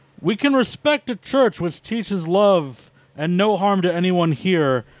We can respect a church which teaches love and no harm to anyone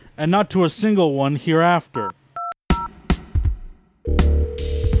here, and not to a single one hereafter.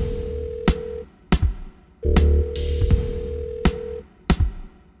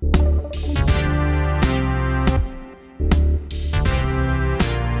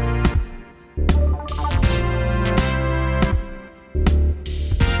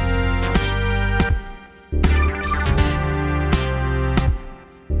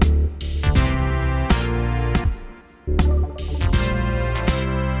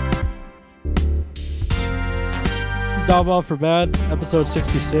 Dogball for Bad, episode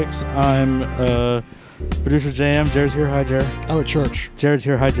 66. I'm producer JM. Jared's here. Hi, Jared. I'm at church. Jared's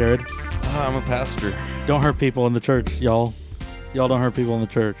here. Hi, Jared. I'm a pastor. Don't hurt people in the church, y'all. Y'all don't hurt people in the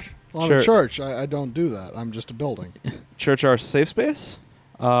church. Well, I'm a church. I don't do that. I'm just a building. Church our safe space?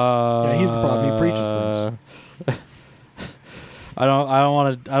 Yeah, he's the problem. He preaches things. I don't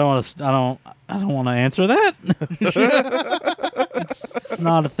want to answer that. It's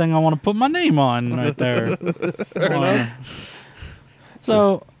not a thing I want to put my name on right there. Fair enough.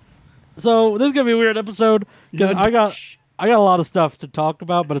 So this is gonna be a weird episode because I got a lot of stuff to talk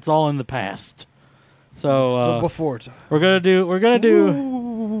about, but it's all in the past. So the before time. We're gonna do.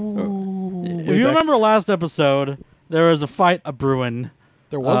 If you remember last episode, there was a fight brewing.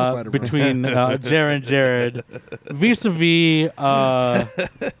 There was a fight between Jared and Jared vis-a-vis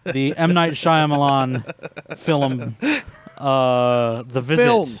the M. Night Shyamalan film, The Visit.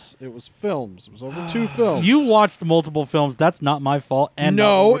 Films. It was films. It was over 2 films. You watched multiple films. That's not my fault. And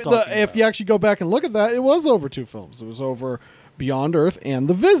no, if you actually go back and look at that, it was over 2 films. It was over Beyond Earth and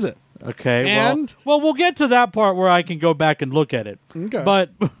The Visit. Okay. And well, we'll get to that part where I can go back and look at it. Okay.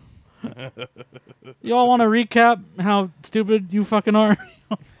 But y'all want to recap how stupid you fucking are?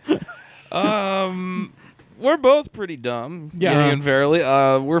 We're both pretty dumb. Yeah. Gideon and Verily.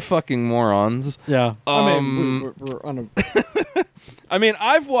 We're fucking morons. Yeah. I mean, we're on a... I mean,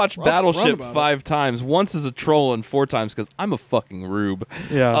 I've watched We're Battleship upfront about 5 times. Once as a troll and 4 times because I'm a fucking rube.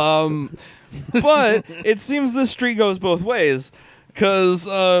 Yeah. But it seems this street goes both ways. Because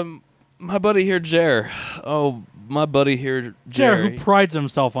my buddy here, Jer. Oh, my buddy here, Jerry. Jared, who prides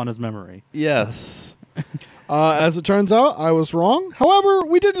himself on his memory. Yes. As it turns out, I was wrong. However,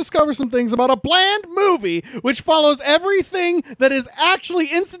 we did discover some things about a bland movie which follows everything that is actually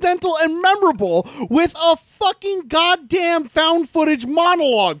incidental and memorable with a fucking goddamn found footage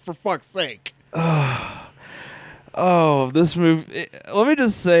monologue, for fuck's sake. Oh, this movie. Let me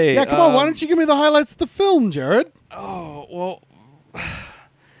just say. Yeah, come on. Why don't you give me the highlights of the film, Jared? Oh, well.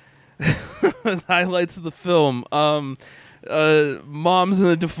 Highlights of the film. Mom's in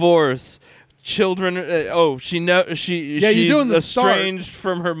a divorce. Children. She's estranged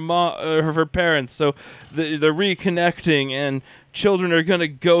from her her parents, so they're reconnecting, and children are gonna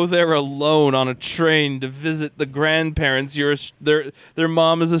go there alone on a train to visit the grandparents their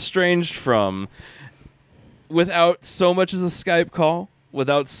mom is estranged from, without so much as a Skype call,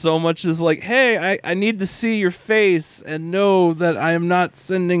 without so much as like, hey, I need to see your face and know that I am not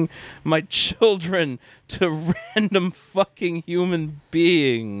sending my children to random fucking human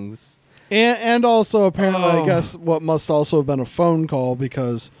beings. And also, apparently, I guess what must also have been a phone call,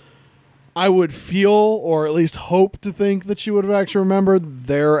 because I would feel, or at least hope to think, that she would have actually remembered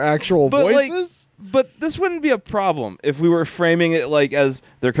their actual voices. But this wouldn't be a problem if we were framing it like as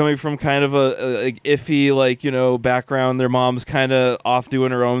they're coming from kind of a iffy, background. Their mom's kind of off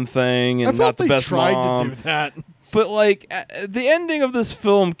doing her own thing and not the best mom. I tried to do that. But the ending of this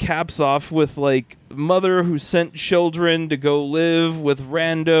film caps off with mother who sent children to go live with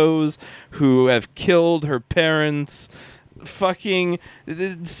randos who have killed her parents. Fucking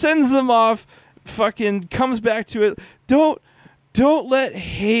sends them off. Fucking comes back to it. Don't let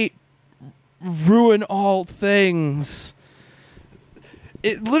hate ruin all things.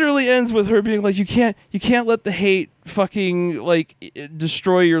 It literally ends with her being like, you can't let the hate fucking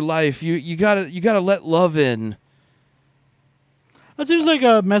destroy your life. You gotta let love in. That seems like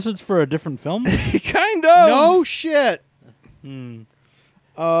a message for a different film. Kind of. No shit.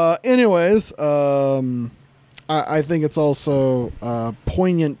 Anyways, I think it's also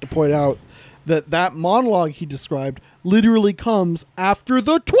poignant to point out that monologue he described literally comes after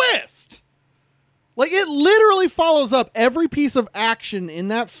the twist. It literally follows up every piece of action in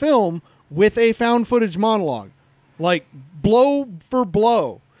that film with a found footage monologue. Blow for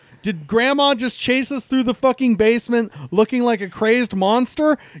blow. Did Grandma just chase us through the fucking basement looking like a crazed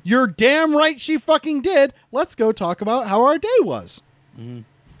monster? You're damn right she fucking did. Let's go talk about how our day was. Mm-hmm.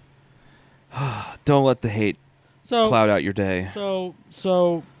 Don't let the hate cloud out your day. So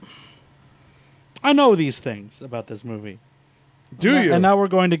I know these things about this movie. Do you? And now we're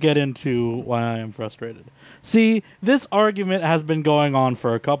going to get into why I am frustrated. See, this argument has been going on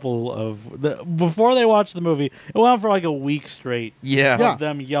for a couple of... before they watched the movie, it went on for like a week straight. Yeah. Of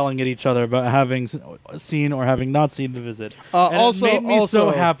them yelling at each other about having seen or having not seen The Visit. And it made me so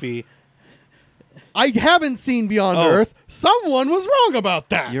happy. I haven't seen Beyond Earth. Someone was wrong about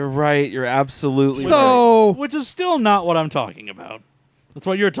that. You're right. You're absolutely right. Which is still not what I'm talking about. That's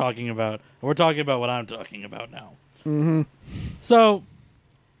what you're talking about. We're talking about what I'm talking about now. Mm-hmm. So,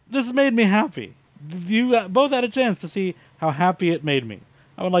 this made me happy. You both had a chance to see how happy it made me.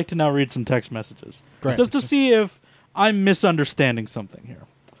 I would like to now read some text messages. Great. Just to see if I'm misunderstanding something here.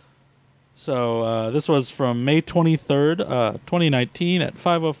 So, this was from May 23rd, 2019 at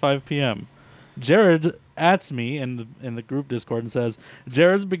 5:05 p.m. Jared adds me in the group Discord and says,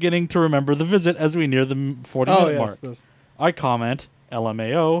 Jared's beginning to remember The Visit as we near the 40-minute mark. Yes. I comment,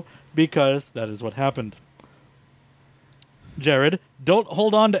 LMAO, because that is what happened. Jared, don't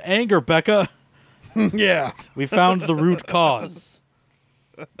hold on to anger, Becca. Yeah. We found the root cause.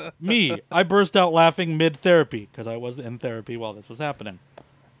 Me, I burst out laughing mid-therapy, because I was in therapy while this was happening.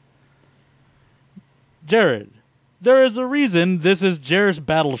 Jared, there is a reason this is Jared's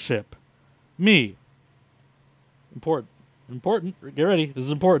battleship. Me. Important. Get ready. This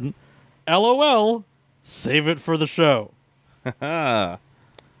is important. LOL. Save it for the show.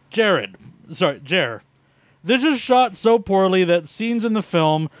 Jer. This is shot so poorly that scenes in the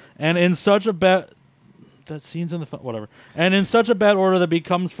film and in such a bad order that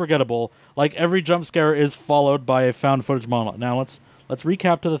becomes forgettable. Like every jump scare is followed by a found footage monologue. Now let's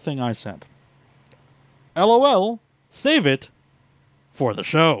recap to the thing I sent. LOL. Save it for the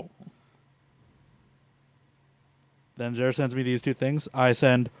show. Then Jer sends me these two things. I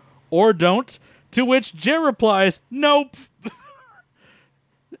send, or don't, to which Jer replies, nope.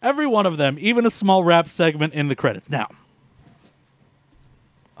 Every one of them, even a small rap segment in the credits. Now.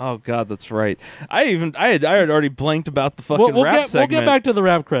 Oh God, that's right. I had already blanked about the fucking rap segment. We'll get back to the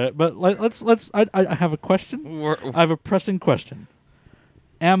rap credit, but let's. I have a question. I have a pressing question.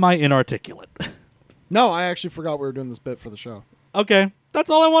 Am I inarticulate? No, I actually forgot we were doing this bit for the show. Okay. That's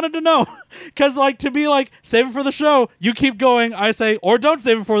all I wanted to know. Because, to be save it for the show, you keep going, I say, or don't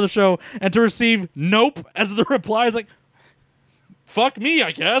save it for the show, and to receive nope as the reply is fuck me,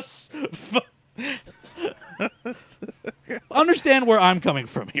 I guess. Understand where I'm coming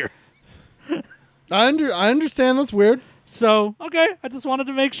from here. I understand that's weird. So, okay, I just wanted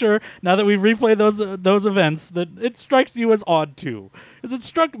to make sure, now that we've replayed those events, that it strikes you as odd, too. Because it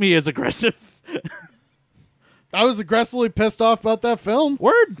struck me as aggressive. I was aggressively pissed off about that film.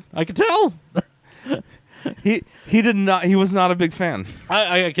 Word, I could tell. He was not a big fan.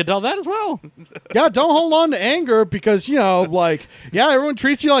 I could tell that as well. Yeah, don't hold on to anger because, everyone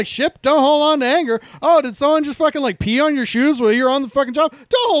treats you like shit. Don't hold on to anger. Oh, did someone just fucking pee on your shoes while you're on the fucking job?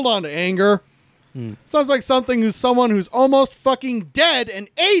 Don't hold on to anger. Sounds like someone who's almost fucking dead and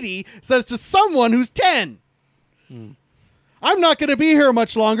 80 says to someone who's 10. I'm not going to be here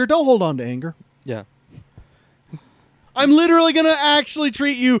much longer. Don't hold on to anger. Yeah. I'm literally going to actually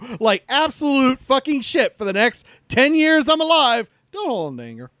treat you like absolute fucking shit for the next 10 years I'm alive. Don't hold on to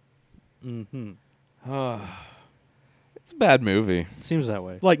anger. Mm-hmm. It's a bad movie. Seems that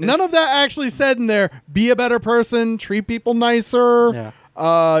way. None of that actually said in there, be a better person, treat people nicer. Yeah.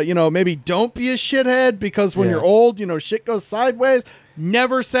 Maybe don't be a shithead because when you're old, shit goes sideways.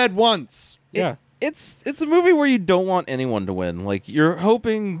 Never said once. Yeah. It's a movie where you don't want anyone to win. You're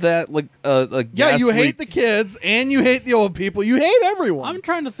hoping that you hate the kids and you hate the old people. You hate everyone. I'm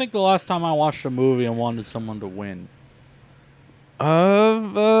trying to think the last time I watched a movie and wanted someone to win.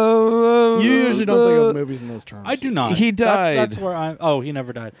 You usually don't think of movies in those terms. I do not. He died. That's where I'm. Oh, he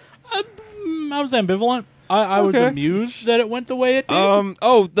never died. I was ambivalent. I was amused that it went the way it did.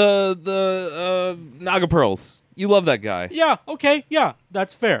 The Naga Pearls. You love that guy. Yeah. Okay. Yeah.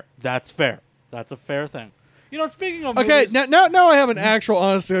 That's fair. That's a fair thing. Speaking of okay, movies, now I have an actual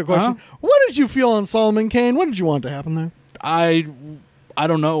honest question. What did you feel on Solomon Kane? What did you want to happen there? I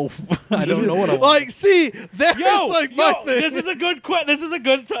don't know. I don't know what I want. See, there's my thing. This is a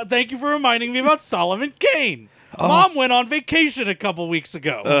good thank you for reminding me about Solomon Kane. Mom went on vacation a couple weeks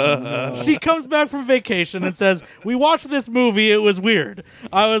ago. She comes back from vacation and says, "We watched this movie. It was weird."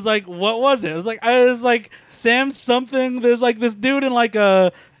 I was like, "What was it?" I was like Sam something. There's this dude in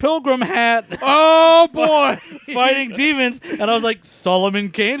a pilgrim hat. Oh boy, fighting demons, and I was like, "Solomon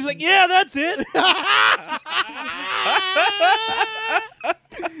Kane." She's like, "Yeah, that's it."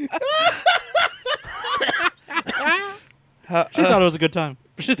 She thought it was a good time.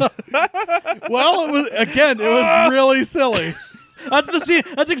 Well, it was really silly. That's the scene.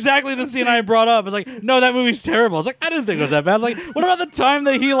 That's exactly the scene I brought up. It's like, no, that movie's terrible. It's like, I didn't think it was that bad. It's like, what about the time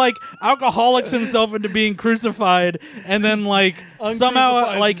that he like alcoholics himself into being crucified and then like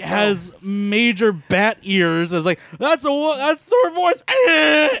somehow like has major bat ears? It's like that's the voice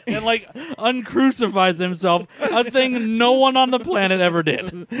and like uncrucifies himself. A thing no one on the planet ever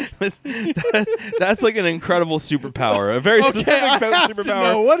did. That's like an incredible superpower. A very specific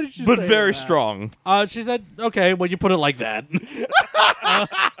superpower. What did she but say very strong. She said, okay, when you put it like that.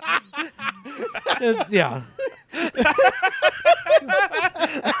 Yeah.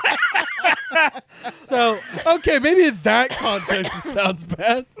 So okay, maybe in that context it sounds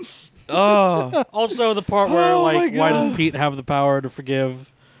bad. Oh. Also the part where my like, why God. does Pete have the power to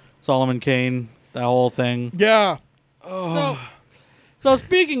forgive Solomon Kane? That whole thing. Yeah. So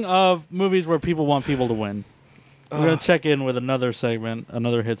speaking of movies where people want people to win, we're gonna check in with another segment,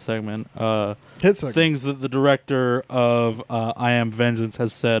 another hit segment. Things that the director of I Am Vengeance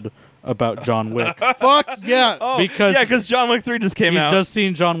has said about John Wick. Fuck yes. Because John Wick 3 just came He's out. just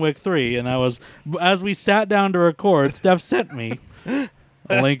seen John Wick 3, and that was as we sat down to record. Steph sent me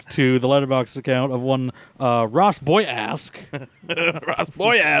a link to the Letterboxd account of one Ross Boyask. Ross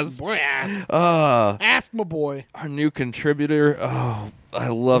Boyask. Ask my boy. Our new contributor. Oh, I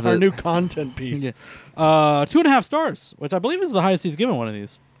love Our it. new content piece. Yeah. 2.5 stars, which I believe is the highest he's given one of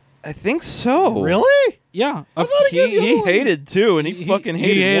these. I think so. Really? Yeah, I thought he gave the He other one. hated 2, and he fucking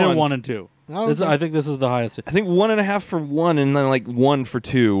hated He hated 1. 1 and 2. Oh, This, okay. I think this is the highest. I think 1.5 for 1, and then like 1 for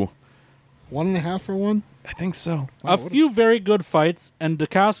 2. 1.5 for 1? I think so. A few very good fights, and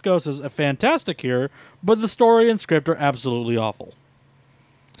Dacascos is a fantastic here, but the story and script are absolutely awful.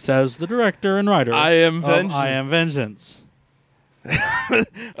 Says the director and writer I Am of Vengeance. I Am Vengeance.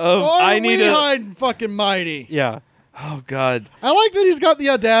 I need we a. hide fucking mighty. Yeah. Oh God. I like that he's got the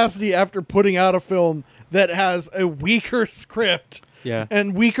audacity after putting out a film that has a weaker script Yeah.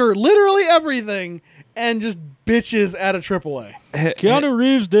 and weaker literally everything and just bitches at a AAA. Keanu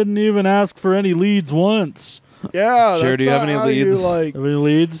Reeves didn't even ask for any leads once. Yeah, Jared, do you have not any how you, leads? like, Have any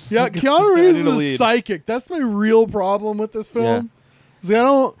leads? yeah, Keanu Reeves need a is lead. psychic. That's my real problem with this film. See, I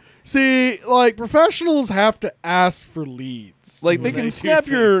don't see like professionals have to ask for leads. Like they when can do snap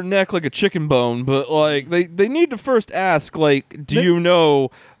your things. neck like a chicken bone, but like they need to first ask like, do you know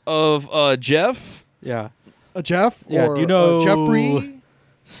of Jeff? Yeah. Jeff Yeah, or do you know Jeffrey.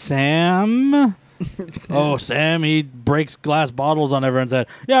 Sam? Oh, Sam, he breaks glass bottles on everyone's head.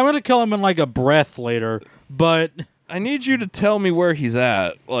 Yeah, I'm going to kill him in like a breath later, but I need you to tell me where he's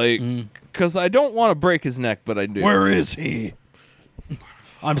at, like, because I don't want to break his neck, but I do. Where is he?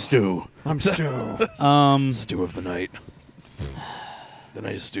 I'm Stu. I'm Stu. Stew of the night. The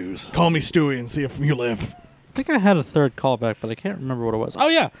night of stews. Call me Stewie and see if you live. I think I had a third callback, but I can't remember what it was. Oh,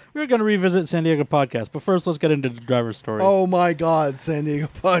 yeah. We were going to revisit San Diego podcast, but first let's get into the driver's story. Oh my God, San Diego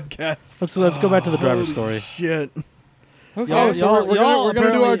podcast. Let's go back to the driver's story. Shit. Okay. Y'all- so we're gonna do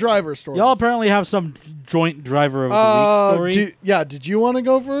apparently- our driver story. Y'all apparently have some joint driver of the week story. Did you want to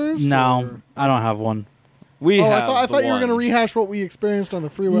go first? No, or- I don't have one. We Oh, have I the thought you were one. going to rehash what we experienced on the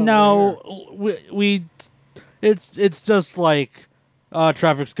freeway. No, it's just like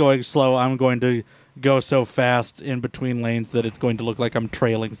traffic's going slow. I'm going to go so fast in between lanes that it's going to look like I'm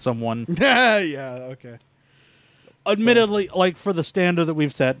trailing someone. Yeah, okay. Admittedly, like for the standard that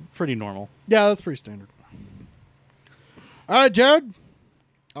we've set, pretty normal. Yeah, that's pretty standard. All right, Jared.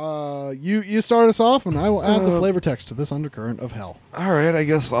 You start us off, and I will add the flavor text to this undercurrent of hell. All right, I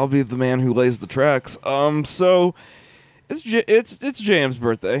guess I'll be the man who lays the tracks. So it's JM's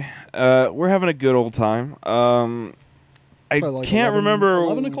birthday. We're having a good old time. I Probably like can't 11 remember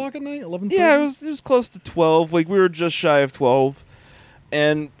 11 o'clock at night. 11:30? Yeah, it was close to 12. Like we were just shy of 12,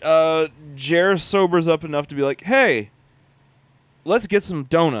 and Jer sobers up enough to be like, "Hey, let's get some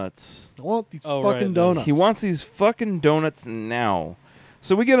donuts." I want these Oh, fucking right. donuts. He wants these fucking donuts now.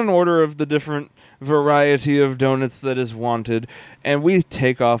 So we get an order of the different variety of donuts that is wanted, and we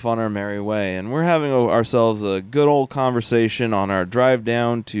take off on our merry way. And we're having ourselves a good old conversation on our drive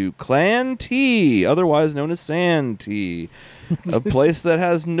down to Clan Tea, otherwise known as Sand Tea, a place that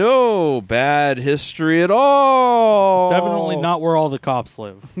has no bad history at all. It's definitely not where all the cops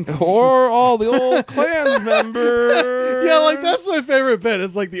live. Or all the old Clans members. Yeah, like that's my favorite bit.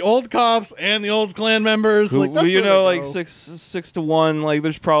 It's like the old cops and the old clan members. Like that's you where know, they like go. 6 to 1. Like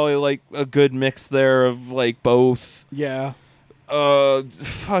there's probably like a good mix there of like both. Yeah.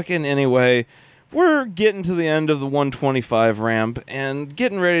 Fucking anyway, we're getting to the end of the 125 ramp and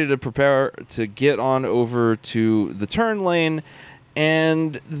getting ready to prepare to get on over to the turn lane,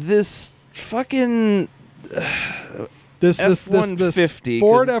 and this fucking This F-150, 'cause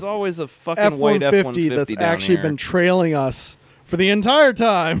Ford it's always a fucking white F-150 F-150 that's down actually here. been trailing us for the entire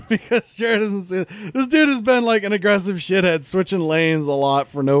time because Jared doesn't see it. This dude has been like an aggressive shithead, switching lanes a lot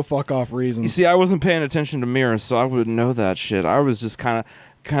for no fuck off reason. You see, I wasn't paying attention to mirrors, so I wouldn't know that shit. I was just kind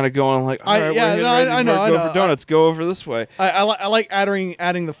of going like, all right, I know. Go for donuts. Go over this way. I like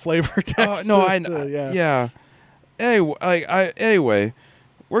adding the flavor text. Yeah. Anyway,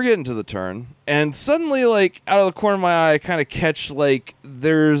 we're getting to the turn, and suddenly, like, out of the corner of my eye, I kind of catch, like,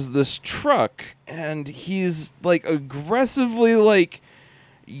 there's this truck, and he's, like, aggressively, like,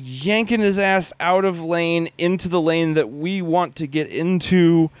 yanking his ass out of lane into the lane that we want to get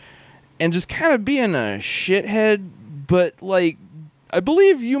into, and just kind of being a shithead, but, like, I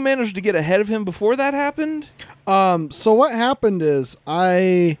believe you managed to get ahead of him before that happened? So what happened is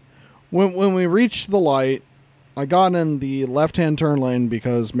when we reached the light, I got in the left-hand turn lane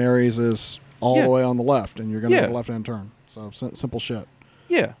because Mary's is all the way on the left, and you're going to get a left-hand turn. So simple shit.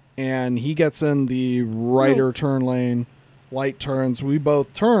 Yeah. And he gets in the righter turn lane, light turns. We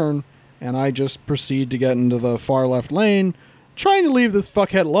both turn, and I just proceed to get into the far left lane, trying to leave this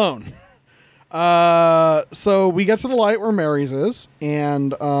fuckhead alone. So we get to the light where Mary's is,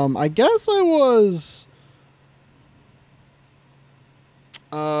 and I guess I was...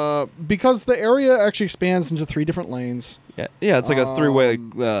 because the area actually expands into 3 different lanes. Yeah, it's like a 3-way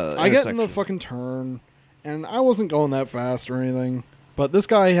I get in the fucking turn, and I wasn't going that fast or anything, but this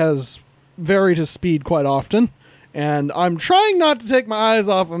guy has varied his speed quite often, and I'm trying not to take my eyes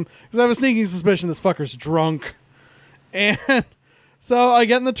off him because I have a sneaking suspicion this fucker's drunk. And so I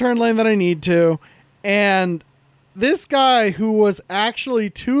get in the turn lane that I need to, and this guy who was actually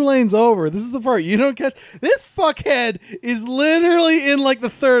 2 lanes over, this is the part you don't catch. This fuckhead is literally in like the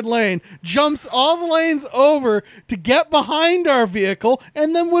 3rd lane, jumps all the lanes over to get behind our vehicle,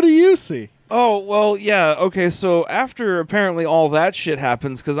 and then what do you see? Oh, well, yeah, okay, so after apparently all that shit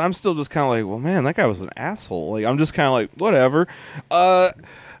happens, because I'm still just kind of like, well, man, that guy was an asshole. Like, I'm just kind of like, whatever. Out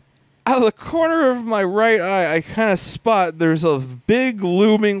of the corner of my right eye, I kind of spot there's a big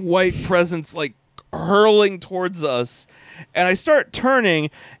looming white presence, like, hurling towards us, and I start turning,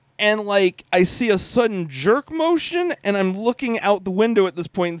 and like I see a sudden jerk motion, and I'm looking out the window at this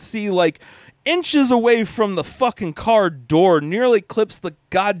point and see like inches away from the fucking car door, nearly clips the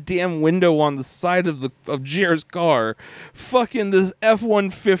goddamn window on the side of Jer's car. Fucking this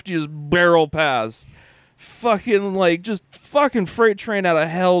F-150 is barrel past. Fucking like just fucking freight train out of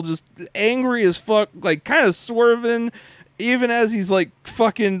hell, just angry as fuck, like kind of swerving even as he's like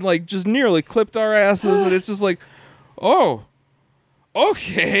fucking like just nearly clipped our asses. And it's just like, oh,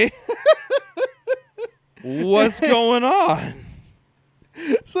 okay. What's going on?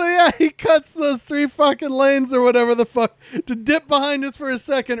 So yeah, he cuts those 3 fucking lanes or whatever the fuck to dip behind us for a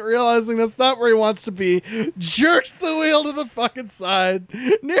second, realizing that's not where he wants to be, jerks the wheel to the fucking side,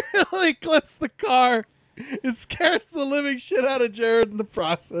 nearly clips the car. It scares the living shit out of Jared in the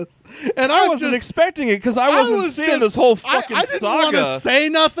process. And I wasn't expecting it because I wasn't seeing this whole fucking I didn't saga. want to say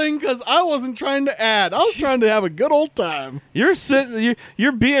nothing because I wasn't trying to add. I was trying to have a good old time. You're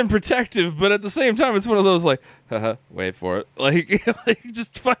being protective, but at the same time, it's one of those like, haha, wait for it. Like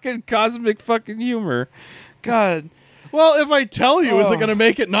just fucking cosmic fucking humor. God. Well, if I tell you, is it going to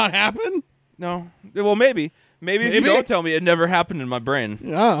make it not happen? No. Well, maybe. Maybe if you don't tell me, it never happened in my brain.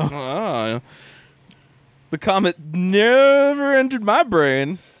 Yeah. Oh. The comet never entered my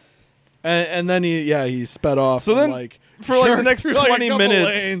brain. And then he sped off. So then, like, for like the next 20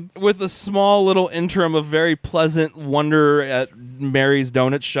 minutes, with a small little interim of very pleasant wonder at Mary's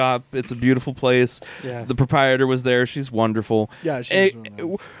Donut Shop. It's a beautiful place. Yeah. The proprietor was there. She's wonderful. Yeah, she's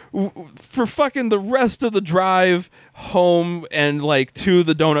really nice. For fucking the rest of the drive home and like to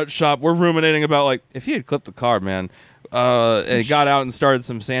the donut shop, we're ruminating about like, if he had clipped the car, man, and he got out and started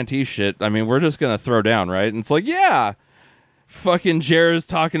some Santee shit, I mean, we're just gonna throw down, right? And it's like, yeah. Fucking Jared's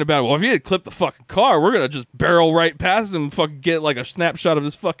talking about, well, if he had clipped the fucking car, we're gonna just barrel right past him and fucking get like a snapshot of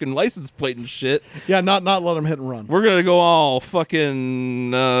his fucking license plate and shit. Yeah, not let him hit and run. We're gonna go all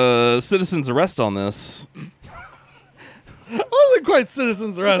fucking citizen's arrest on this. I wasn't quite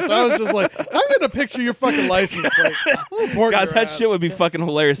citizen's arrest. I was just like, I'm gonna picture your fucking license plate. God, that shit would be fucking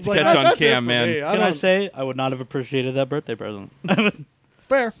hilarious to catch on cam, man. Can I say I would not have appreciated that birthday present? It's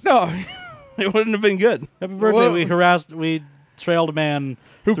fair. No, it wouldn't have been good. Happy birthday! We trailed a man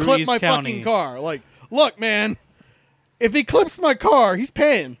who through clipped East my County. fucking car. Like, look, man, if he clips my car, he's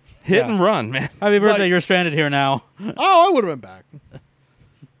paying. Hit and run, man. Happy birthday! like- You're stranded here now. Oh, I would have been back.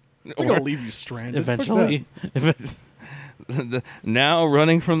 I'm gonna leave you stranded. Eventually. Now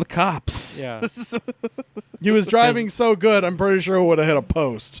running from the cops. Yeah. He was driving so good, I'm pretty sure it would have hit a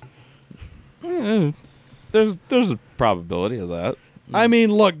post. There's a probability of that. I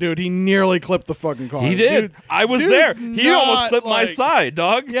mean, look, dude, he nearly clipped the fucking car. He did. Dude, I was dude's there. He almost not, clipped my like- side,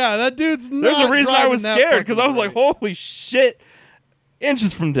 dog. Yeah, that dude's not There's a reason I was driving that scared, because I was fucking like, holy shit.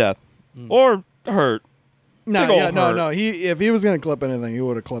 Inches from death. Or hurt. No, Big ol' yeah, no, hurt. no. If he was gonna clip anything, he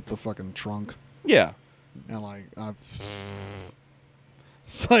would have clipped the fucking trunk. Yeah. And like,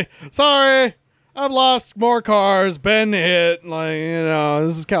 it's like, sorry, I've lost more cars, been hit. Like,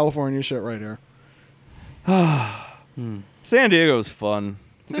 this is California shit right here. San Diego's fun.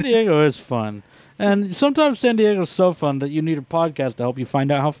 San Diego is fun. And sometimes San Diego is so fun that you need a podcast to help you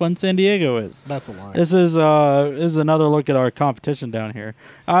find out how fun San Diego is. That's a lie. This is another look at our competition down here.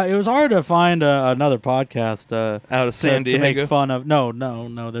 It was hard to find another podcast Out of San to Diego? make fun of.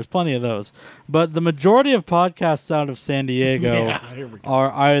 No. There's plenty of those. But the majority of podcasts out of San Diego Yeah, here we go.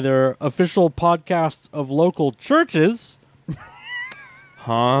 are either official podcasts of local churches,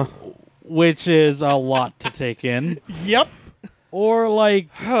 Huh? which is a lot to take in, Yep. or like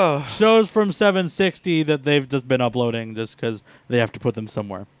shows from 760 that they've just been uploading just because they have to put them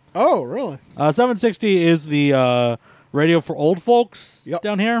somewhere. Oh, really? 760 is the radio for old folks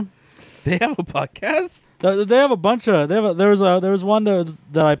down here. They have a podcast? They have a bunch of. There was one that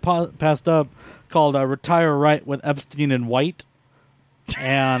I passed up called "Retire Right" with Epstein and White,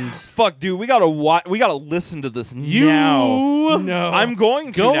 and Fuck, dude, we gotta listen to this now. No. I'm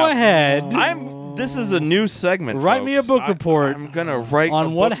going to go now. ahead. This is a new segment. Write me a folks. book report I'm gonna write on a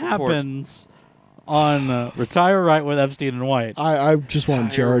what book report. happens on "Retire Right" with Epstein and White. I just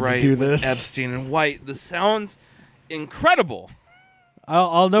want Jared Right to do with this. Epstein and White. This sounds incredible.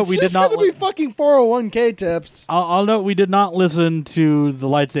 I'll note we did It's not. going to be fucking 401k tips. I'll note we did not listen to the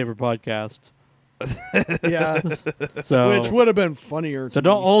lightsaber podcast. Yeah. So Which would have been funnier. So to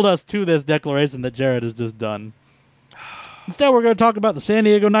don't me. hold us to this declaration that Jared has just done. Instead, we're going to talk about the San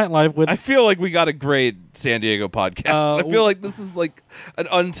Diego nightlife with I feel like we got a great San Diego podcast. I feel like this is like an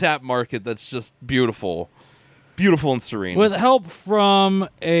untapped market that's just beautiful. Beautiful and serene. with help from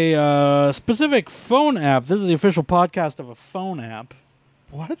a specific phone app. This is the official podcast of a phone app.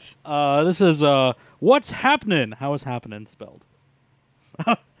 What? This is What's Happening? How is happening spelled?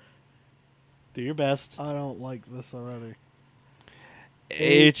 Do your best. I don't like this already.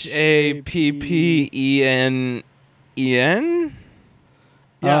 HAPPENEN?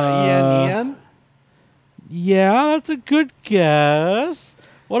 Yeah, EN? Yeah, that's a good guess.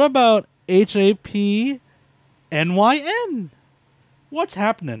 What about HAPNYN? What's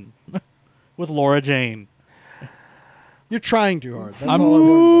happening with Laura Jane? You're trying too hard. That's I'm- all I've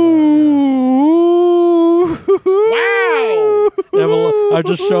heard about that. Wow! I've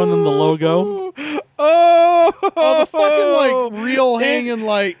just shown them the logo. Oh, Oh, the fucking like real hanging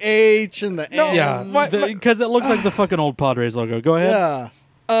like H and the N. Yeah, because it looks like the fucking old Padres logo. Go ahead. Yeah.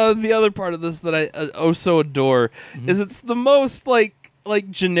 The other part of this that I so adore is it's the most like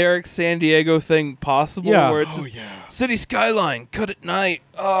generic San Diego thing possible. Yeah. Where it's just city skyline, cut at night.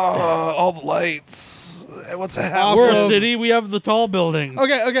 Oh, all the lights. What's happening? We're a Of- city. We have the tall buildings.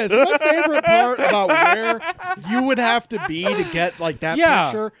 Okay, so my favorite part about where you would have to be to get like that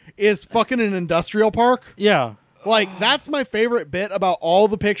picture is fucking an industrial park. Yeah. Like, that's my favorite bit about all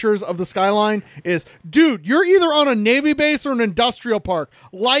the pictures of the skyline is, dude, you're either on a Navy base or an industrial park.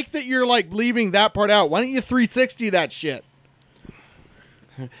 Like that you're, like, leaving that part out. Why don't you 360 that shit?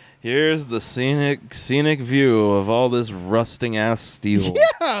 Here's the scenic view of all this rusting ass steel.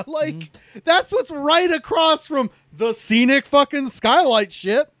 Yeah, like, that's what's right across from the scenic fucking skylight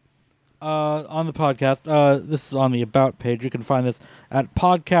shit. On the podcast, this is on the About page. You can find this at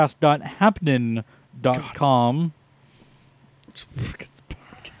podcast.happening.com.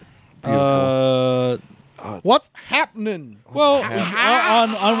 What's happening? Well,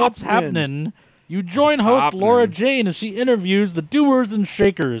 on What's Happening, you join host happening? Laura Jane as she interviews the doers and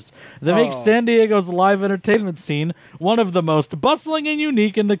shakers that make San Diego's live entertainment scene one of the most bustling and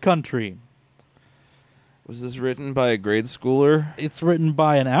unique in the country. Was this written by a grade schooler? It's written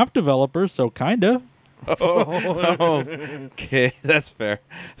by an app developer, so kinda. Okay, that's fair.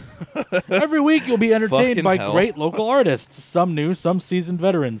 Every week you'll be entertained Fucking by hell. great local artists, some new, some seasoned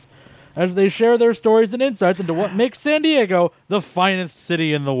veterans, as they share their stories and insights into what makes San Diego the finest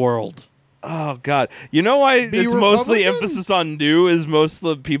city in the world. Oh God! You know why Be it's mostly Republican? emphasis on new is most of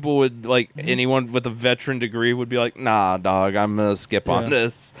the people would like anyone with a veteran degree would be like, nah, dog, I'm gonna skip Yeah. on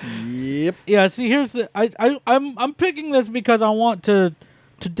this. Yep. Yeah, see, here's the I'm picking this because I want to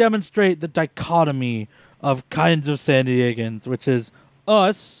demonstrate the dichotomy of kinds of San Diegans, which is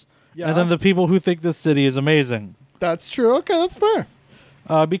us Yeah. and then the people who think this city is amazing. That's true. Okay, that's fair.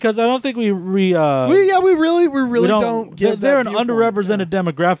 because I don't think we really don't give they're that an viewpoint. underrepresented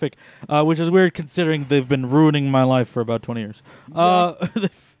demographic, which is weird considering they've been ruining my life for about 20 years. The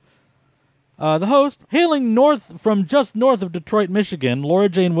host, hailing from just north of Detroit, Michigan, Laura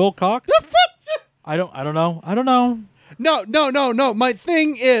Jane Wilcox. I don't know. No. My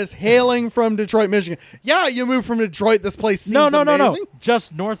thing is hailing from Detroit, Michigan. Yeah, you moved from Detroit. This place seems amazing. No.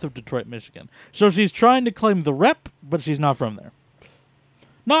 Just north of Detroit, Michigan. So she's trying to claim the rep, but she's not from there.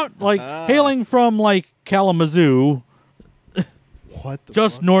 Not like hailing from like Kalamazoo. What?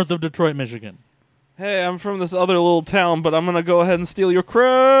 Just north of Detroit, Michigan. Hey, I'm from this other little town, but I'm gonna go ahead and steal your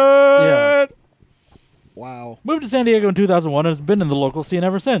cred. Yeah. Wow. Moved to San Diego in 2001 and has been in the local scene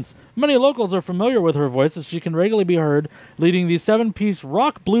ever since. Many locals are familiar with her voice as she can regularly be heard leading the 7-piece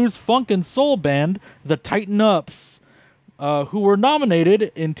rock, blues, funk, and soul band, the Tighten Ups, who were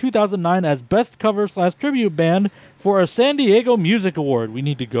nominated in 2009 as Best Cover/Tribute Band for a San Diego Music Award. We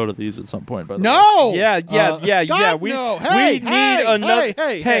need to go to these at some point, by the way. No! Yeah. God, We no. Hey, need another.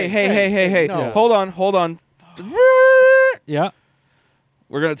 Hey. No. Hold on. Yeah.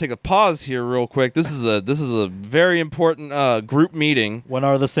 We're gonna take a pause here real quick. This is a very important group meeting. When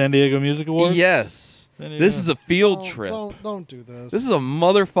are the San Diego Music Awards? Yes. This is a field trip. Don't do this. This is a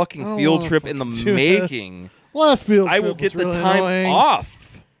motherfucking field trip in the making. Last field trip I will get was the really time annoying.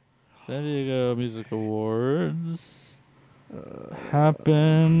 off. San Diego Music Awards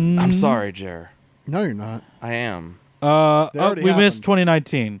happen. I'm sorry, Jer. No, you're not. I am. They already we missed happened.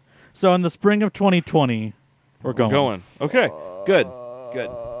 2019. So in the spring of 2020, we're going. Okay. Good. You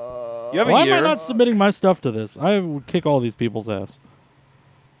have a Why year. am I not submitting my stuff to this? I would kick all these people's ass.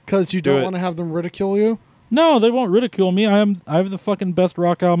 Because you Do don't it. want to have them ridicule you? No, they won't ridicule me. I have the fucking best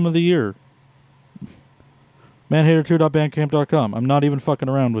rock album of the year. Manhater2.bandcamp.com. I'm not even fucking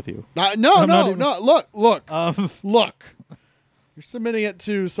around with you. No. Look. Look. You're submitting it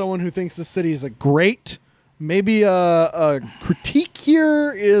to someone who thinks the city is a great. Maybe a critique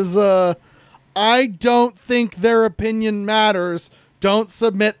here is I don't think their opinion matters. Don't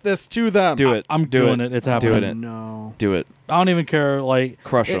submit this to them. Do it. I'm doing it. It's happening. Doing it. No. Do it. I don't even care. Like,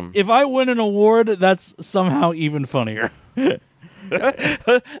 Crush 'em. If I win an award, that's somehow even funnier.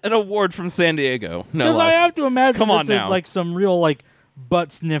 An award from San Diego. No Because I less. have to imagine Come on this now. is like some real like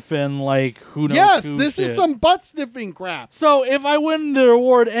butt sniffing, like who knows. Yes, who this shit. is some butt sniffing crap. So if I win the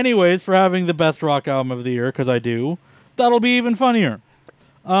award anyways for having the best rock album of the year, because I do, that'll be even funnier.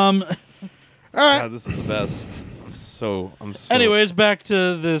 All right. God, this is the best. I'm so. Anyways, back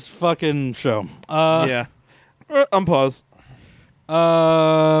to this fucking show. Yeah. Unpause.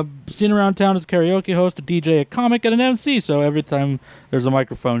 Seen around town as a karaoke host, a DJ, a comic, and an MC. So every time there's a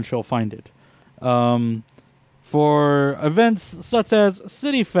microphone, she'll find it. For events such as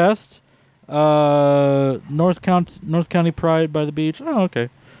City Fest, North County Pride by the Beach. Oh, okay.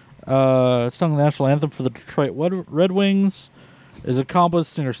 Sung the national anthem for the Detroit Red Wings. Is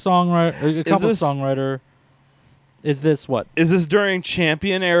accomplished songwriter. Is this what? Is this during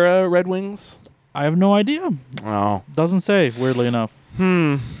Champion era Red Wings? I have no idea. Oh. Doesn't say, weirdly enough.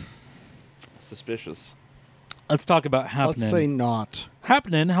 Suspicious. Let's talk about Happening. Let's say not.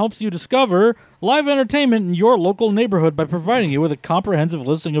 Happening helps you discover live entertainment in your local neighborhood by providing you with a comprehensive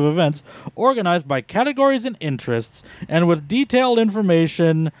listing of events organized by categories and interests and with detailed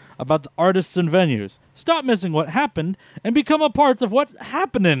information about the artists and venues. Stop missing what happened and become a part of what's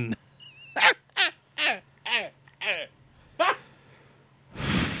happening.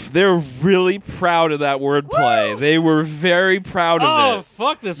 They're really proud of that wordplay. They were very proud of Oh, it.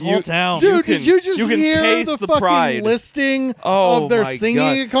 fuck this whole town. Dude, can- did you just you can hear taste the the fucking pride. listing Oh of their my singing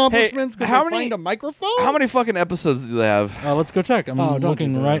God. accomplishments Hey, because how they many- find a microphone? How many fucking episodes do they have? Let's go check. I'm don't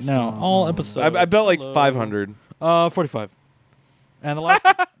looking do right this. now. No, All no. episodes. I bet like Hello. 500. 45. And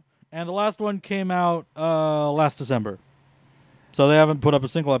the last one came out last December. So they haven't put up a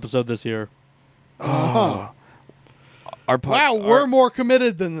single episode this year. Uh-huh. Our We're more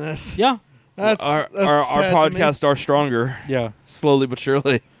committed than this. Yeah. That's our sad to me. podcasts are stronger, Yeah. slowly but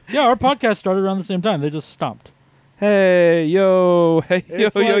surely. Yeah, our podcast started around the same time. They just stopped. Hey yo,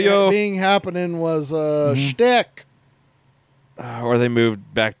 It's like being happening was a shtick. Or they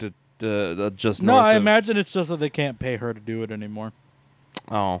moved back to just No, north I of- imagine it's just that they can't pay her to do it anymore.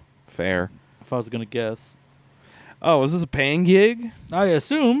 Oh, fair. If I was going to guess. Oh, is this a paying gig? I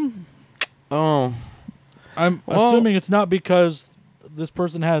assume. Oh, I'm Well- assuming it's not because this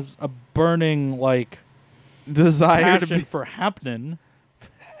person has a burning, like, desire to passion be for happening.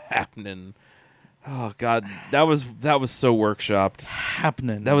 happening. Oh God, that was so workshopped.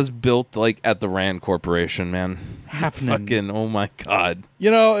 Happening. That was built like at the Rand Corporation, man. Happening. Fucking, oh my God.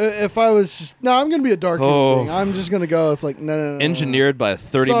 You know, if I was just I'm gonna be a dark human being. I'm just gonna go. It's like no. Engineered by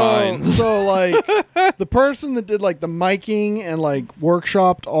 30 minds. So like the person that did like the miking and like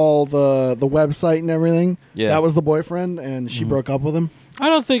workshopped all the website and everything. Yeah. That was the boyfriend, and she broke up with him. I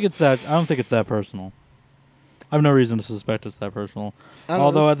don't think it's that personal. I have no reason to suspect it's that personal.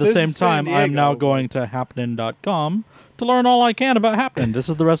 Although at the same time, I'm now going to happening.com to learn all I can about Happening. This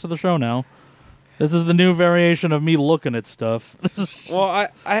is the rest of the show now. This is the new variation of me looking at stuff. Well,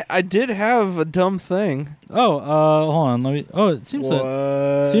 I did have a dumb thing. Oh, hold on. It seems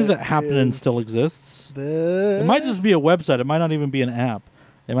that Happening still exists. It might just be a website. It might not even be an app.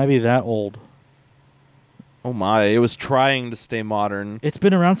 It might be that old. Oh my! It was trying to stay modern. It's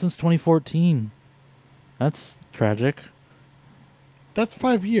been around since 2014. That's tragic. That's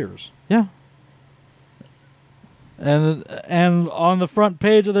 5 years. Yeah. And on the front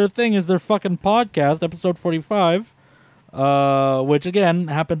page of their thing is their fucking podcast, episode 45, which again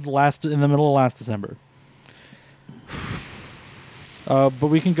happened in the middle of last December. But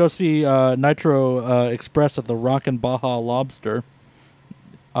we can go see Nitro Express at the Rockin' Baja Lobster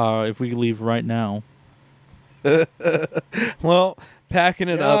if we leave right now. Well, packing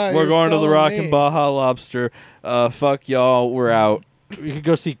it up. We're going to the Rockin' Baja Lobster. Fuck y'all. We're out. We could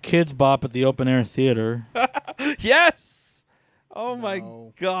go see Kids Bop at the Open Air Theater. Yes! Oh my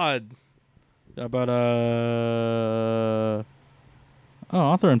God. How about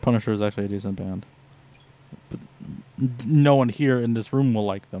Author and Punisher is actually a decent band. But no one here in this room will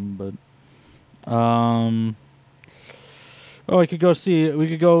like them, but we could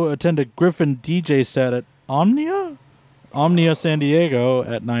go attend a Griffin DJ set at Omnia San Diego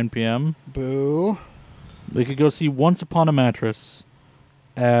at 9 p.m. Boo. We could go see Once Upon a Mattress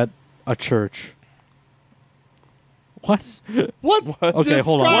at a church. What? Okay,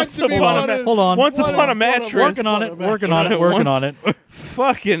 hold on. Hold on. Once Upon a Mattress. Working on it.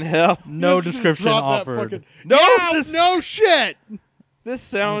 Fucking hell. No description offered. No shit. This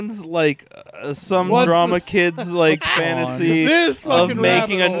sounds like some drama kids like fantasy of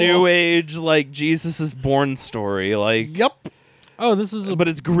making a new age like Jesus is Born story. Like, yep. Oh, but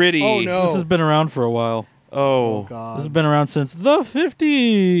it's gritty. Oh no, this has been around for a while. Oh God, this has been around since the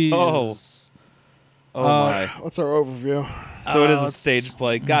 50s. Oh my. What's our overview? So it is a stage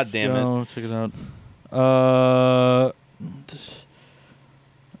play. God damn it. Check it out.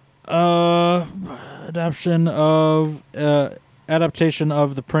 Adaptation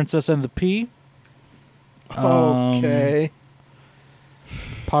of The Princess and the Pea. Okay.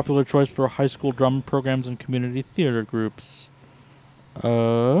 Popular choice for high school drama programs and community theater groups.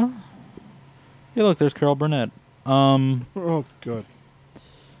 Yeah, look, there's Carol Burnett. Oh, good.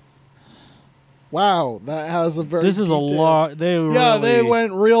 Wow, that has a very. This is detailed. A lot. They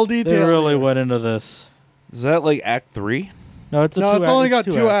went real detailed. They really went into this. Is that like Act 3? No, it's only got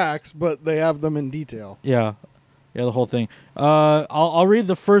two acts, but they have them in detail. Yeah, the whole thing. I'll read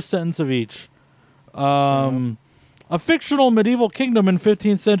the first sentence of each. A fictional medieval kingdom in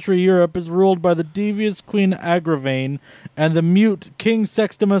 15th century Europe is ruled by the devious Queen Agravain and the mute King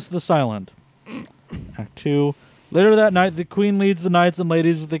Sextimus the Silent. Act 2. Later that night, the queen leads the knights and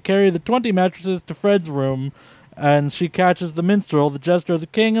ladies as they carry the 20 mattresses to Fred's room, and she catches the minstrel, the jester, the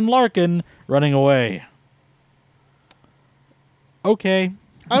king, and Larkin running away. Okay.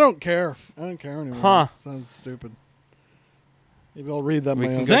 I don't care anymore. Huh. Sounds stupid. Maybe I'll read that.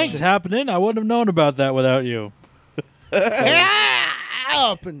 Thanks, Happening. I wouldn't have known about that without you.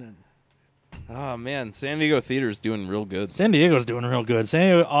 Happening. Oh, man. San Diego Theater's doing real good. San Diego's doing real good.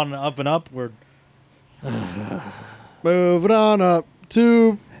 San Diego on up and up. We're... Moving on up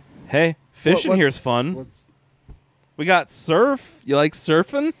to... Hey, fishing here's fun. We got surf. You like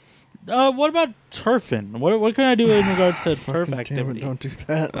surfing? What about turfing? What can I do in regards to turf activity? Don't do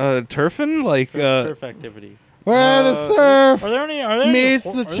that. Turfing? Like... turf activity. Where the surf are there any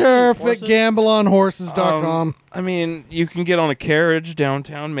meets the turf at gambleonhorses.com. I mean, you can get on a carriage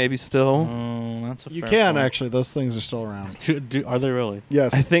downtown, maybe still. Oh, that's a You fair can, point. actually. Those things are still around. Are they really?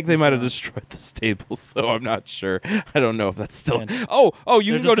 Yes. I think they might have destroyed the stables, though. I'm not sure. I don't know if that's still... Oh,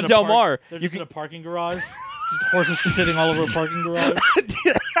 you can go to Del Mar. They're just in a parking garage. Just horses sitting all over a parking garage.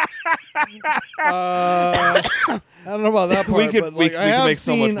 I don't know about that part, but I have make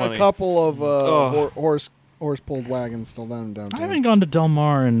so much seen money. a couple of horse-pulled wagons still downtown. I haven't gone to Del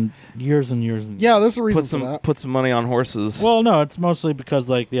Mar in years and years and years. Yeah, there's a reason for that. Put some money on horses. Well, no, it's mostly because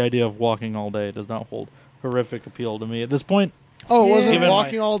the idea of walking all day does not hold horrific appeal to me at this point. Oh, it wasn't Given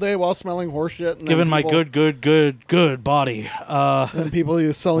walking all day while smelling horse shit. And Given then my people, good body. And people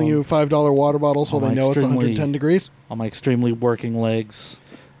who selling you $5 water bottles while they know it's 110 degrees. On my extremely working legs.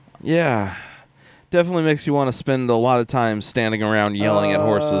 Yeah. Definitely makes you want to spend a lot of time standing around yelling at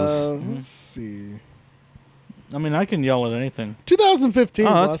horses. Let's see. I mean, I can yell at anything. 2015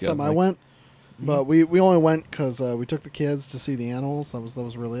 was the last good. time I went. But we only went because we took the kids to see the animals. That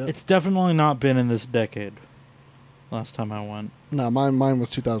was really it. It's definitely not been in this decade. Last time I went. No, mine was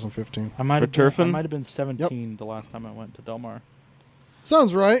 2015. I might have been 17 the last time I went to Del Mar.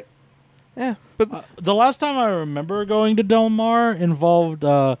 Sounds right. Yeah, but The last time I remember going to Del Mar involved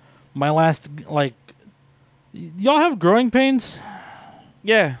my last, like... Y'all have growing pains?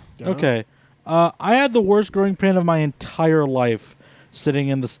 yeah. Okay. I had the worst growing pain of my entire life sitting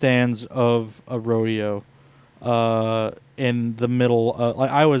in the stands of a rodeo in the middle.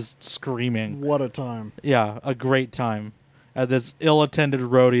 Like I was screaming. What a time. Yeah, a great time at this ill-attended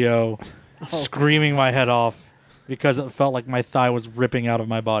rodeo, screaming my head off because it felt like my thigh was ripping out of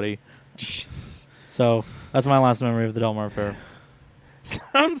my body. Jesus. So that's my last memory of the Del Mar Fair.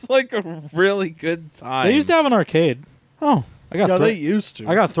 Sounds like a really good time. They used to have an arcade. Oh, They used to.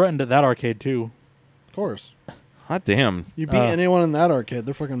 I got threatened at that arcade too. Of course. hot damn. You beat anyone in that arcade.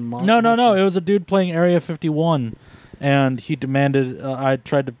 They're fucking No. It was a dude playing Area 51, and he demanded. I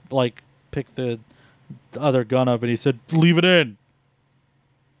tried to pick the other gun up, and he said, "Leave it in."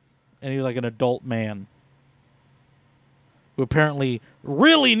 And he's like an adult man who apparently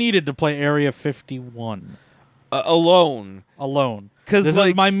really needed to play Area 51 Alone. Because this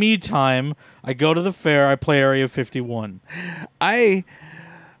is my me time. I go to the fair. I play Area 51.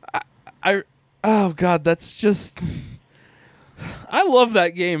 Oh God, that's just. I love that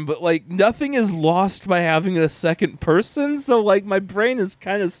game, but nothing is lost by having a second person. So my brain is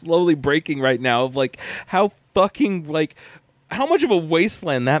kind of slowly breaking right now of how fucking how much of a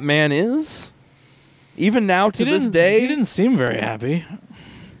wasteland that man is. Even now to this day, he didn't seem very happy.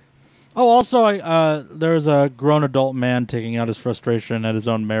 Oh, also, there was a grown adult man taking out his frustration at his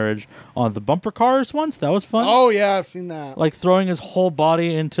own marriage on the bumper cars once. That was fun. Oh, yeah, I've seen that. Throwing his whole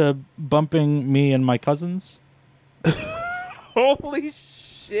body into bumping me and my cousins. Holy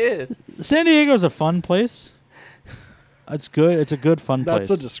shit. San Diego's a fun place. It's good. It's a good fun place.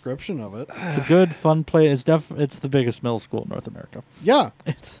 That's a description of it. It's a good fun place. It's the biggest middle school in North America. Yeah.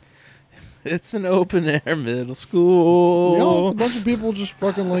 It's an open air middle school. It's a bunch of people just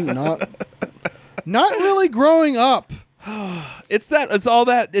fucking not really growing up. It's all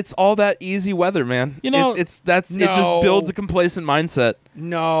that easy weather, man. You know, it just builds a complacent mindset.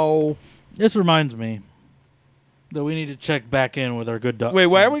 No. This reminds me that we need to check back in with our good dog. Wait,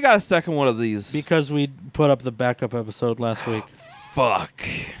 why we got a second one of these? Because we put up the backup episode last week. Fuck.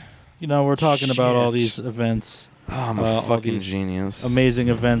 We're talking about all these events. Oh, I'm a fucking genius. Amazing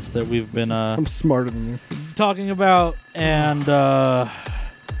events that we've been I'm smarter than you. talking about, and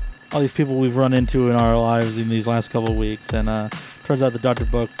all these people we've run into in our lives in these last couple of weeks. And turns out the Dr.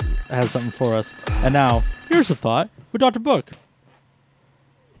 Book has something for us. And now, here's a thought with Dr. Book.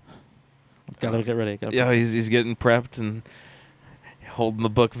 Gotta get ready. He's getting prepped and holding the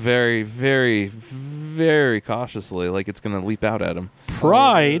book very, very, very cautiously, like it's gonna leap out at him.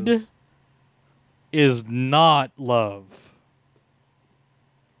 Pride is not love.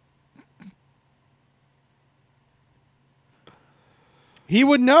 He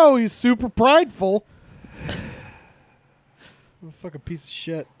would know. He's super prideful. Fucking piece of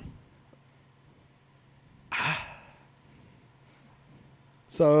shit.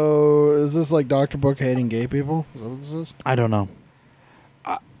 So, is this like Dr. Book hating gay people? Is that what this is? I don't know.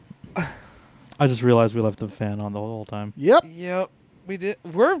 I just realized we left the fan on the whole time. Yep. We did.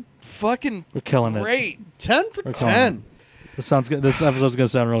 We're fucking killing it. great. 10 for We're 10. This sounds good. This episode's gonna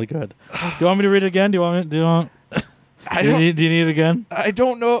sound really good. Do you want me to read it again? Do you want? Do you need it again? I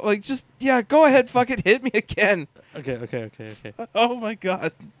don't know. Go ahead. Fuck it. Hit me again. Okay. Oh my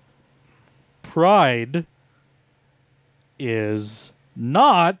God. Pride is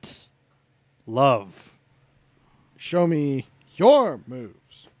not love. Show me your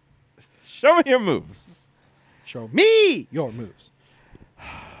moves. Show me your moves. Show me your moves.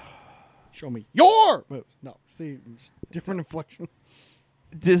 Show me your moves. No, see, it's different inflection.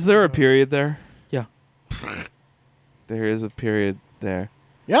 Is there a period there? Yeah. There is a period there.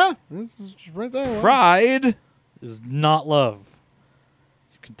 Yeah, this is just right there. Pride is not love.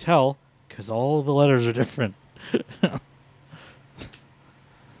 You can tell because all of the letters are different.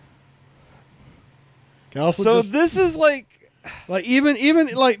 Can also this is Like even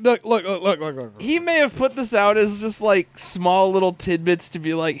like look. He may have put this out as just like small little tidbits to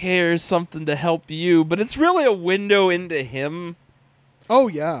be like, hey, here's something to help you, but it's really a window into him. Oh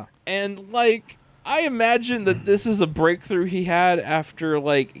yeah. And like I imagine that this is a breakthrough he had after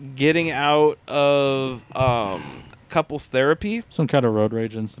like getting out of couples therapy. Some kind of road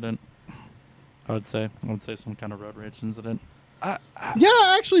rage incident. I would say some kind of road rage incident.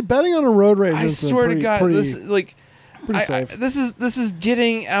 Yeah, actually betting on a road rage. I swear to God, this like. Pretty safe. This is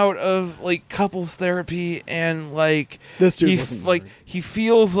getting out of like couples therapy, and like this dude wasn't like he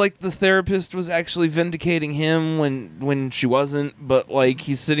feels like the therapist was actually vindicating him when she wasn't, but like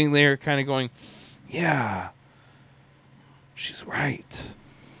he's sitting there kind of going, yeah, she's right.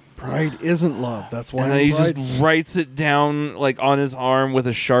 Pride isn't love. That's why. And then he just writes it down like on his arm with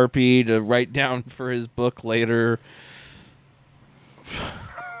a Sharpie to write down for his book later.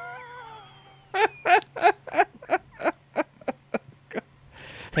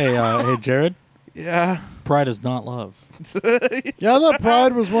 Hey, Jared. Yeah. Pride is not love. Yeah, I thought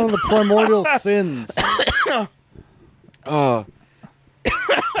pride was one of the primordial sins.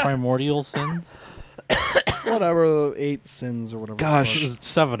 Primordial sins? Whatever, 8 sins or whatever. Gosh. There's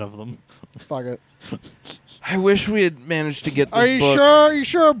 7 of them. Fuck it. I wish we had managed to get this Are you book. sure? Are you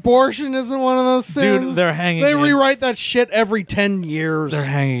sure abortion isn't one of those sins? Dude, they're hanging. They rewrite that shit every 10 years. They're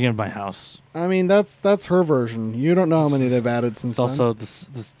hanging in my house. I mean, that's her version. You don't know how many they've added since It's also the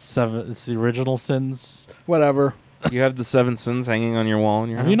 7. It's the original sins. then. Whatever. You have the 7 sins hanging on your wall in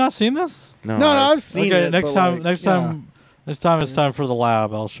your Have house? you not seen this? No, No, I've seen Okay, it. next but, time. like, Next time it's time for the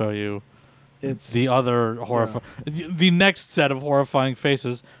lab. I'll show you it's the other horrifying. The next set of horrifying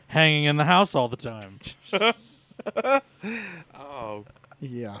faces hanging in the house all the time. Oh,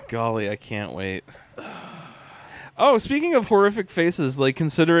 yeah. golly, I can't wait. Oh, speaking of horrific faces, like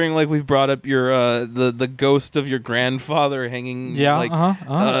considering like we've brought up your the ghost of your grandfather hanging. Yeah, like, a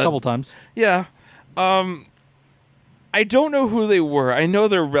couple times. Yeah. I don't know who they were. I know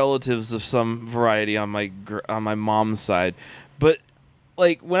they're relatives of some variety on my mom's side, but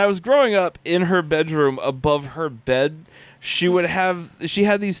like when I was growing up in her bedroom above her bed, she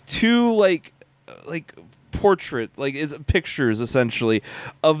had these 2 like portrait pictures essentially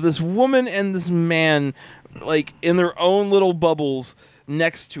of this woman and this man like in their own little bubbles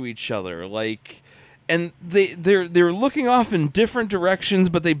next to each other, like, and they're looking off in different directions,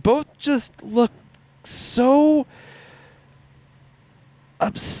 but they both just look so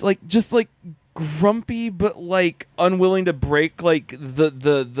just grumpy, but like unwilling to break like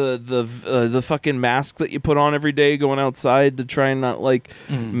the fucking mask that you put on every day going outside to try and not like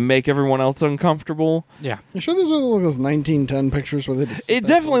make everyone else uncomfortable. Yeah, You sure these were those 1910 pictures where they just sit It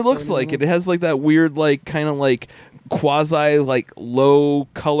there definitely for looks 30 like it. It minutes? has like that weird like kind of like quasi like low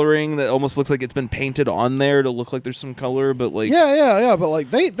coloring that almost looks like it's been painted on there to look like there's some color, but like Yeah, but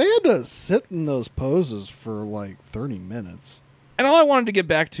like they had to sit in those poses for like 30 minutes. And all I wanted to get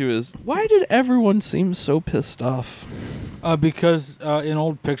back to is, why did everyone seem so pissed off? because in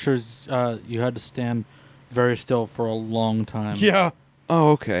old pictures, you had to stand very still for a long time. Yeah.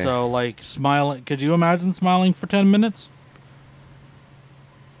 Oh, okay. So, like, smiling. Could you imagine smiling for 10 minutes?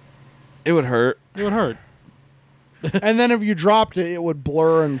 It would hurt. It would hurt. And then if you dropped it, it would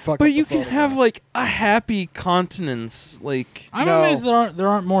blur and fuck. But up you the can photograph. have like a happy countenance, like I'm No. amazed there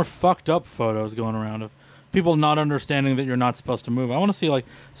aren't more fucked up photos going around of people not understanding that you're not supposed to move. I want to see like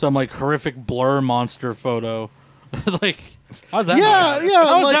some like horrific blur monster photo. Like, how's that?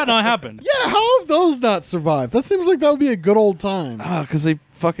 How's like- that not happen? Yeah, how have those not survived? That seems like that would be a good old time. because they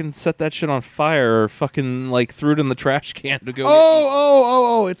fucking set that shit on fire or fucking like threw it in the trash can to go.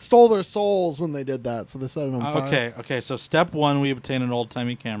 Oh! It stole their souls when they did that, so they set it on fire. Okay. So step 1, we obtain an old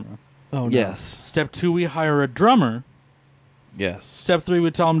timey camera. Oh no. Yes. Step 2, we hire a drummer. Yes. Step 3,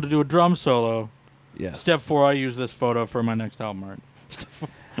 we tell him to do a drum solo. Yes. Step 4, I use this photo for my next album art.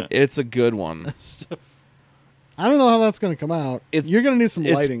 It's a good one. I don't know how that's going to come out. You're going to need some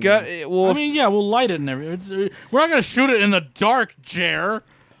It's lighting. got. Well, I mean, yeah, we'll light it and everything. We're not going to shoot it in the dark, Jer.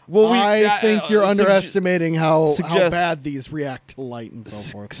 well, I think you're underestimating how suggest- bad these react to light and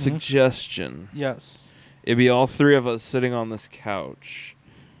so forth. Suggestion. Yes. It'd be all 3 of us sitting on this couch.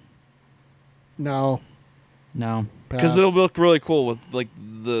 No. No. Because it'll look really cool with like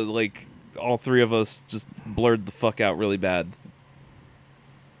the like all 3 of us just blurred the fuck out really bad.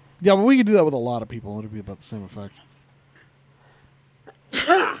 Yeah, but we could do that with a lot of people. It'd be about the same effect.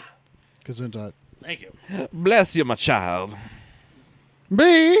 Gesundheit. Thank you. Bless you, my child.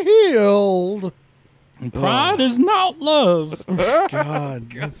 Be healed. Pride is not love. God,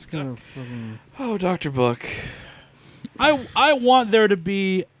 that's gonna fucking. Oh, Dr. Book. I want there to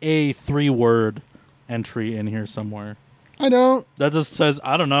be a 3-word entry in here somewhere. I don't. That just says,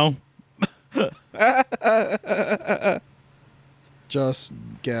 I don't know. Just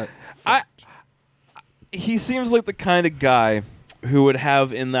get... He seems like the kind of guy who would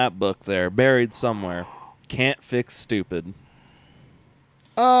have in that book there, buried somewhere, can't fix stupid.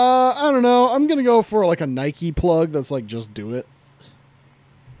 I don't know. I'm going to go for like a Nike plug that's like, just do it.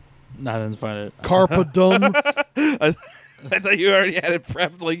 No, I didn't find it. Carpe diem. I thought you already had it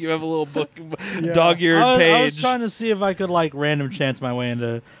prepped, like you have a little book, dog-eared page. I was trying to see if I could like random chance my way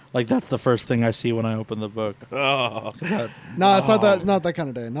into, like, that's the first thing I see when I open the book. Oh. No, it's not that kind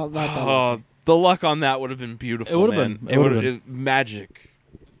of day. Not that way. The luck on that would have been beautiful. It would have been. It would have been magic.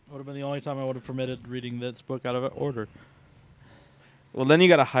 It would have been the only time I would have permitted reading this book out of order. Well, then you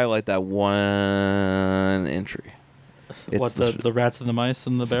got to highlight that one entry. What, the rats and the mice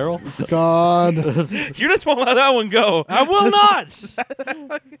in the barrel? God. You just won't let that one go. I will not!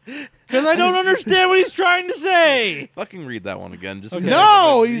 Because I don't understand what he's trying to say! Fucking read that one again. Just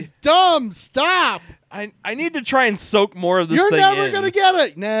No, he's dumb. Stop. I need to try and soak more of this thing in. You're never going to get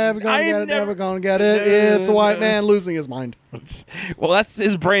it. Never going to get it. Never going to get it. It's a white man losing his mind. Well, that's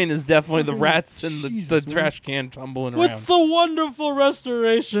his brain is definitely the rats and Jesus, the trash can tumbling around. With the wonderful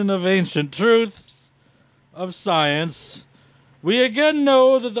restoration of ancient truths of science, we again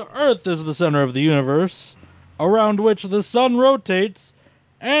know that the Earth is the center of the universe, around which the sun rotates,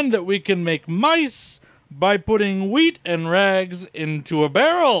 and that we can make mice by putting wheat and rags into a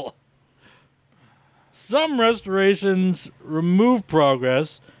barrel. Some restorations remove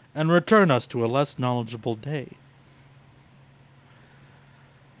progress and return us to a less knowledgeable day.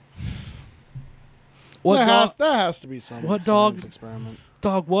 That has to be some what science dog? experiment.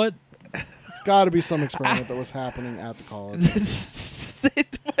 Dog, what? It's got to be some experiment that was happening at the college.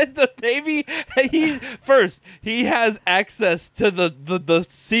 The Navy, he has access to the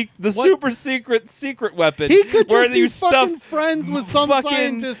super secret weapon. He could just where be you fucking stuff friends with some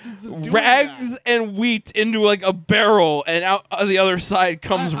scientist. Rags and wheat into like a barrel, and out the other side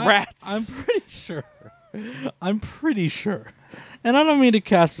comes rats. I'm pretty sure. And I don't mean to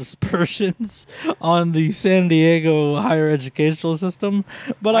cast aspersions on the San Diego higher educational system,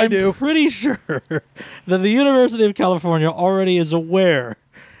 but I'm pretty sure that the University of California already is aware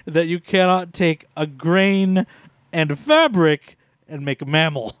that you cannot take a grain and fabric and make a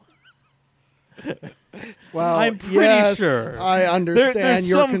mammal. Well, I'm pretty sure. I understand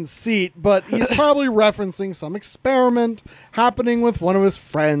your conceit, but he's probably referencing some experiment happening with one of his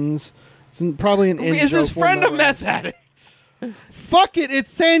friends. It's probably an in-joke. Is his friend a meth addict? Fuck it, it's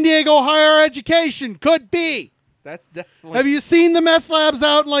San Diego higher education. Could be. That's definitely... Have you seen the meth labs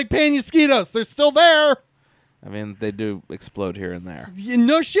out in like Penasquitos? They're still there. I mean, they do explode here and there.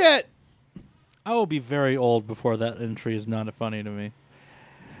 No shit. I will be very old before that entry is not funny to me.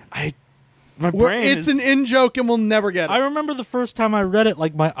 It's an in-joke and we'll never get it. I remember the first time I read it,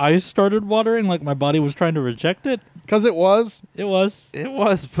 like my eyes started watering, like my body was trying to reject it. Because it was? It was.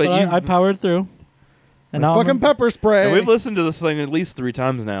 But I powered through. And fucking pepper spray. And we've listened to this thing at least 3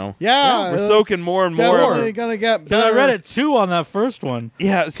 times now. Yeah. We're soaking more and more. Definitely going to get better. I read it 2 on that first one.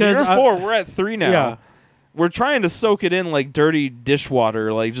 Yeah, so you're 4. We're at 3 now. Yeah. We're trying to soak it in like dirty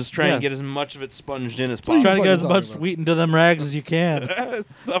dishwater, like just trying to get as much of it sponged in as possible. Trying to get as much wheat into them rags as you can.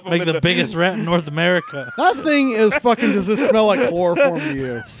 Make the biggest rat in North America. That thing is fucking, does this smell like chloroform to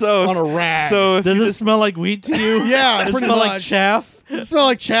you? On a rag. So does it smell like wheat to you? Yeah, does it smell like chaff? Does it smell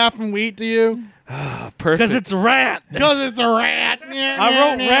like chaff and wheat to you? Perfect. Because it's a rat. Because it's a rat.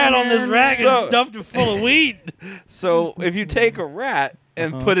 I wrote rat on this rag and stuffed it full of wheat. So if you take a rat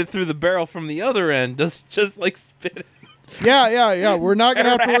and put it through the barrel from the other end, does it just like spit it? Yeah. We're not going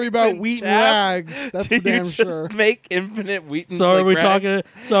to have to worry about wheat and rags. That's for damn sure. Make infinite wheat and So are we rags?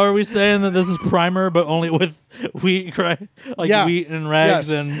 So are we saying that this is primer, but only with wheat, right? Wheat and rags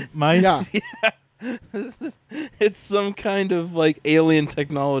and mice? Yeah. It's some kind of like alien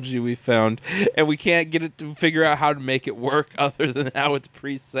technology we found, and we can't get it to figure out how to make it work other than how it's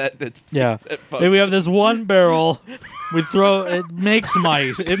preset. Maybe we have this one barrel. We throw it makes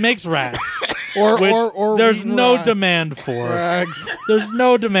mice. It makes rats. Or there's no demand for rags. There's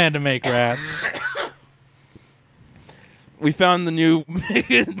no demand to make rats. We found the new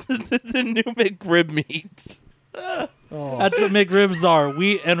the new McRib meat. That's what McRibs are: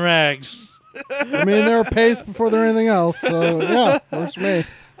 wheat and rags. I mean, they're paste before they're anything else, so yeah, works for me.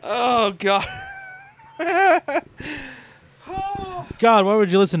 Oh, God. God, why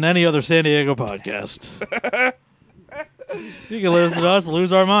would you listen to any other San Diego podcast? You can listen to us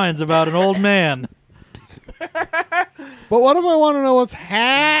lose our minds about an old man. But what if I want to know what's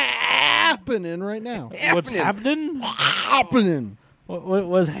happening right now? What's happening? Happening. What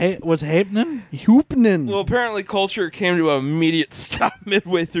was happening? Hoopnin. Well, apparently culture came to an immediate stop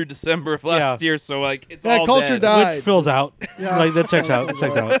midway through December of last year, so like it's all culture dead. died. Which fills out. Yeah. Like that checks out.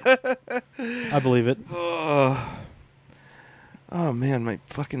 Checks out. I believe it. Oh man, my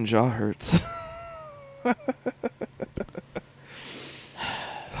fucking jaw hurts.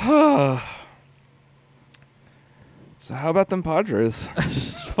 So how about them Padres?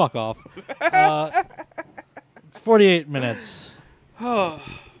 Fuck off. 48 minutes. Oh,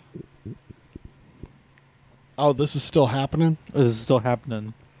 this is still happening? This is still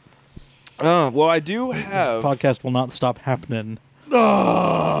happening. Well, I do have. This podcast will not stop happening.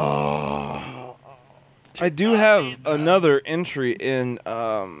 I do have another entry in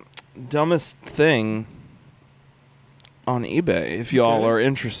Dumbest Thing on eBay if y'all are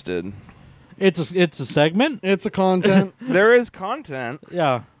interested. It's a segment? It's a content. There is content.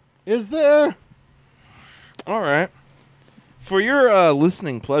 Yeah. Is there? All right. For your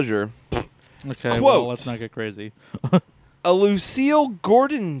listening pleasure, Okay, Quote. well, let's not get crazy. a Lucille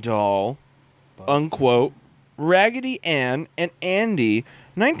Gordon doll, unquote, Raggedy Ann and Andy,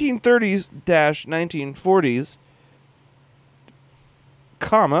 1930s-1940s,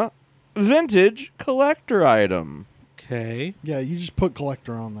 comma, vintage collector item. Okay. Yeah, you just put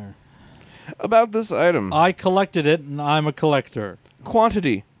collector on there. About this item. I collected it, and I'm a collector.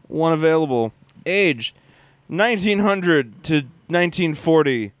 Quantity, one available. Age, 1900 to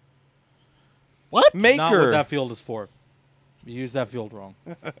 1940. What? Maker. Not what that field is for. You used that field wrong.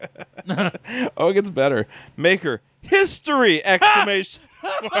 Oh, it gets better. Maker. History! Exclamation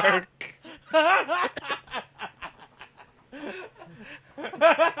mark.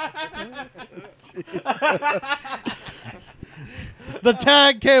 The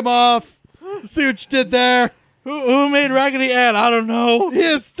tag came off. See what you did there? Who made Raggedy Ann? I don't know.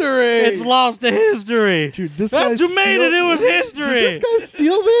 History. It's lost to history. Dude, this That's guy who made it. It was history. Did this guy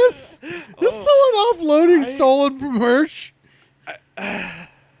steal this? Is someone offloading stolen merch?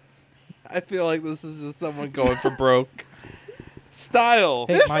 I feel like this is just someone going for broke. Style.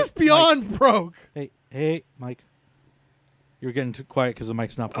 Hey, This Mike, is beyond broke. Hey, Mike. You're getting too quiet because the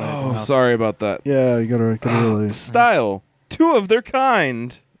mic's not playing. Oh, sorry about that. Yeah, you gotta really. Style. Two of their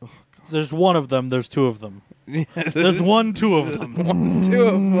kind. There's one of them. There's two of them. There's two of them. Two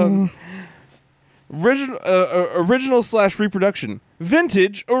of them. Original / reproduction.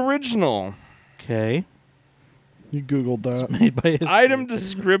 Vintage original. Okay. You Googled that. Made by history. Item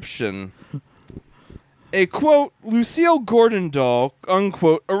description. A quote, Lucille Gordon doll,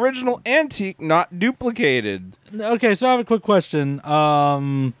 unquote, original antique, not duplicated. Okay, so I have a quick question.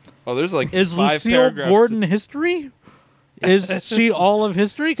 Oh, there's like Is 5 Lucille paragraphs Gordon history? Is she all of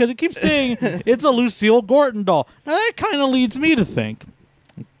history? Because it keeps saying it's a Lucille Gordon doll. Now that kind of leads me to think.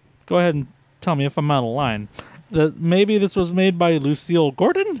 Go ahead and tell me if I'm out of line. That maybe this was made by Lucille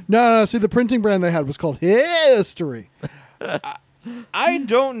Gordon? No. See, the printing brand they had was called History. I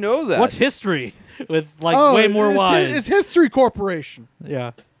don't know that. What's history? With way more Y's. It's History Corporation.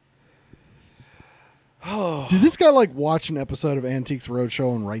 Yeah. Did this guy watch an episode of Antiques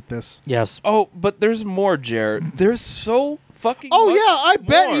Roadshow and write this? Yes. Oh, but there's more, Jared. There's so fucking Oh much yeah, I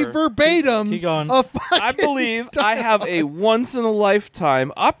bet he more. verbatim. Keep going. A fucking I believe I have a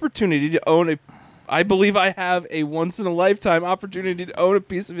once-in-a-lifetime opportunity to own a... I believe I have a once-in-a-lifetime opportunity to own a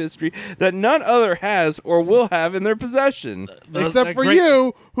piece of history that none other has or will have in their possession. Except That for great-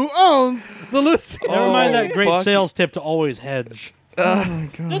 you, who owns the Lucille. Never mind that great fuck. sales tip to always hedge. Oh my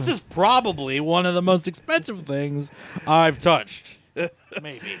god. This is probably one of the most expensive things I've touched.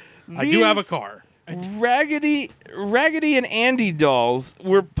 Maybe. I do have a These- car. Raggedy and Andy dolls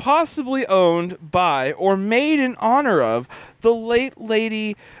were possibly owned by or made in honor of the late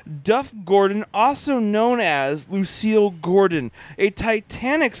Lady Duff Gordon, also known as Lucille Gordon, a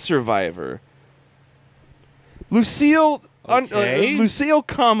Titanic survivor. Lucille, Okay. Lucille,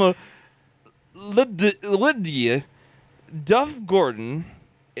 Lydia Duff Gordon,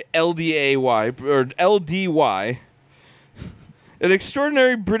 LDAY or LDY, an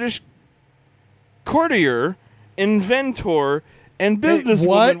extraordinary British courtier, inventor, and businesswoman,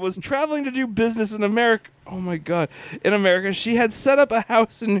 what? was traveling to do business in America. Oh my God! In America, she had set up a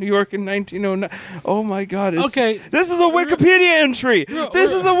house in New York in 1909. Oh my God! Okay. This is a Wikipedia entry.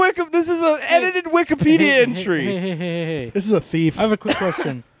 This is an edited Wikipedia entry. Hey. This is a thief. I have a quick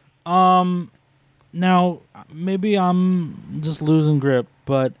question. Now, maybe I'm just losing grip,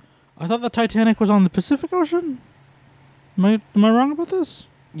 but I thought the Titanic was on the Pacific Ocean. Am I wrong about this?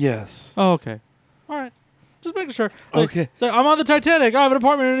 Yes. Oh, okay. All right. Just making sure. Okay. So I'm on the Titanic. I have an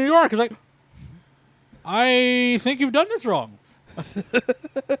apartment in New York. It's like, I think you've done this wrong.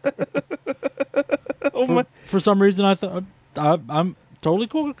 Oh my! For some reason, I thought I'm totally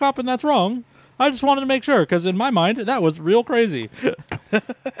cool with copping that's wrong. I just wanted to make sure, because in my mind, that was real crazy.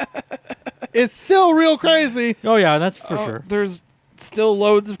 It's still real crazy. Oh, yeah, that's for sure. There's still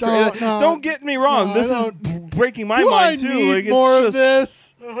loads of crazy. Don't get me wrong. This is breaking my mind, too. Need more of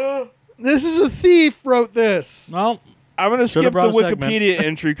this? This is a thief wrote this. Well, I'm going to skip the Wikipedia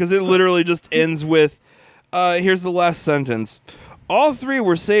entry because it literally just ends with, here's the last sentence. All three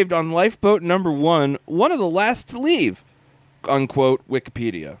were saved on lifeboat number 1, one of the last to leave. Unquote,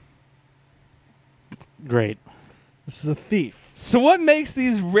 Wikipedia. Great. This is a thief. So what makes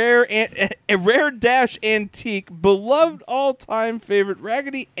these rare dash antique, beloved all-time favorite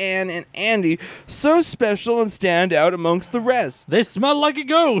Raggedy Ann and Andy so special and stand out amongst the rest? They smell like a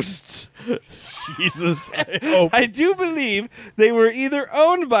ghost. Jesus, I hope. I do believe they were either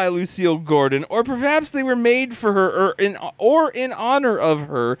owned by Lucille Gordon or perhaps they were made for her or in honor of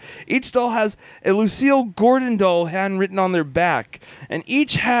her. Each doll has a Lucille Gordon doll handwritten on their back, and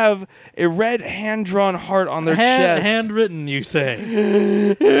each have a red hand-drawn heart on their chest. Handwritten, you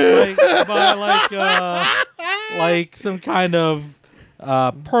say? Like some kind of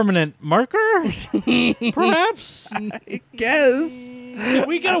permanent marker, perhaps? I guess. Can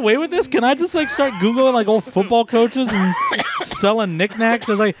we get away with this? Can I just start Googling old football coaches and selling knickknacks?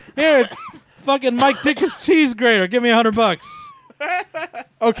 I was like, here, it's fucking Mike Dick's cheese grater. Give me $100.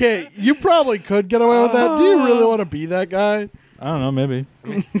 Okay, you probably could get away with that. Do you really want to be that guy? I don't know, maybe.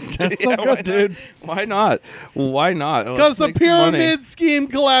 That's not good, dude. Why not? Why not? Because the pyramid scheme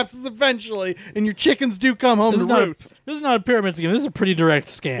collapses eventually, and your chickens do come home to roost. This is not a pyramid scheme. This is a pretty direct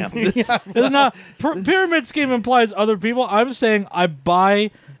scam. This is not pyramid scheme implies other people. I'm saying I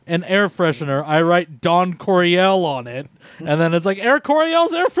buy an air freshener. I write Don Coryell on it, and then it's like Air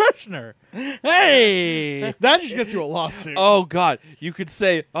Coryell's air freshener. Hey, that just gets you a lawsuit. Oh God, you could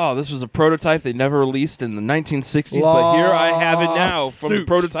say, "Oh, this was a prototype they never released in the 1960s, but here I have it now from the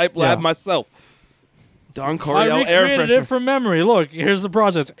prototype lab myself." Don Coryell air freshener. I recreated it from memory. Look, here's the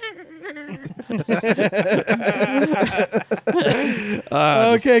process.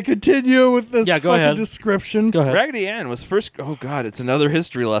 Okay, continue with this description. Go ahead. Raggedy Ann was first. Oh God, it's another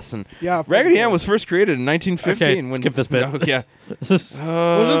history lesson. Yeah, Raggedy Ann was first created in 1915. Okay, skip this bit. Oh, yeah. Was this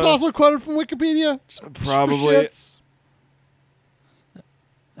also quoted from Wikipedia? Probably.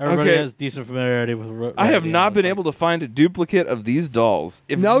 Everybody has decent familiarity with Raggedy I have Ann. not been able to find a duplicate of these dolls.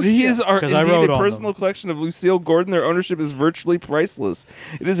 If No these shit. are 'Cause I indeed wrote a on personal them. collection of Lucille Gordon, their ownership is virtually priceless.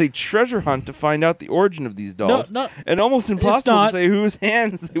 It is a treasure hunt to find out the origin of these dolls. No, and almost impossible to say whose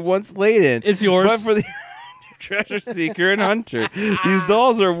hands they once laid in. It's yours. But for the treasure seeker and hunter, these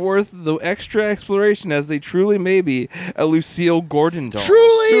dolls are worth the extra exploration as they truly may be a Lucille Gordon doll.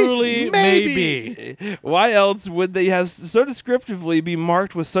 Truly maybe. Why else would they have so descriptively be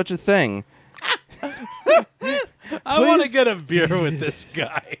marked with such a thing? I want to get a beer with this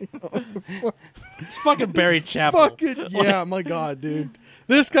guy. It's fucking Barry Chappell. Yeah, my God, dude.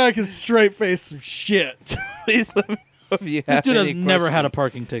 This guy can straight face some shit. Please let me know if you This have dude has any never had a questions.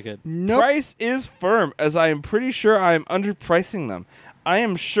 parking ticket. Nope. Price is firm, as I am pretty sure I am underpricing them. I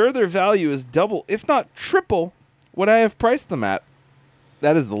am sure their value is double, if not triple, what I have priced them at.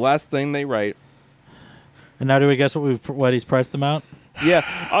 That is the last thing they write. And now do we guess what he's priced them out? Yeah.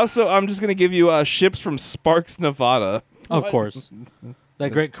 Also, I'm just going to give you ships from Sparks, Nevada. Of course.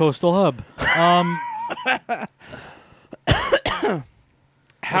 That great coastal hub.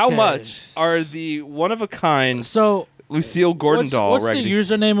 How Okay. much are the one-of-a-kind So, Lucille Gordon doll what's Raggedy? the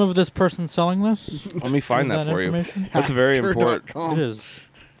username of this person selling this? Let me find that for you. information? That's very important. Huckster.com. It is.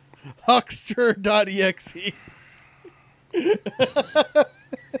 Huckster.exe.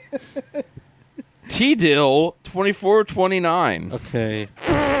 T-Dill 2429. Okay.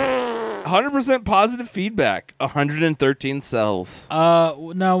 100% positive feedback. 113 cells.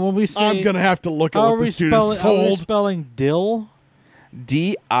 Now when we say I'm going to have to look at how what are we this dude has spelling? Are we sold. spelling dill?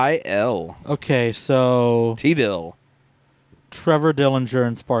 D-I-L. Okay, so T-Dill. Trevor Dillinger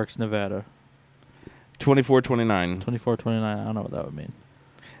in Sparks, Nevada. 2429. 2429. I don't know what that would mean.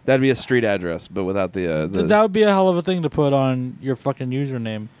 That'd be a street address, but without the That would be a hell of a thing to put on your fucking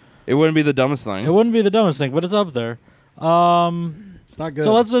username. It wouldn't be the dumbest thing. It wouldn't be the dumbest thing, but it's up there. It's not good.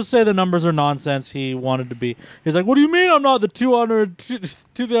 So let's just say the numbers are nonsense. He wanted to be. He's like, what do you mean I'm not the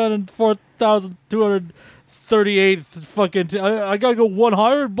 204,238th fucking... I gotta go one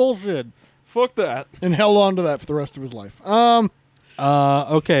higher? Bullshit. Fuck that. and held on to that for the rest of his life.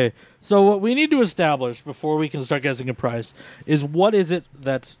 Okay. So what we need to establish before we can start guessing a price is what is it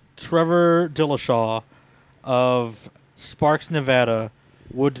that Trevor Dillashaw of Sparks, Nevada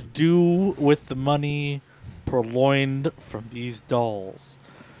would do with the money purloined from these dolls.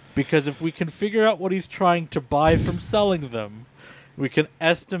 Because if we can figure out what he's trying to buy from selling them, we can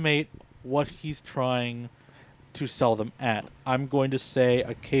estimate what he's trying to sell them at. I'm going to say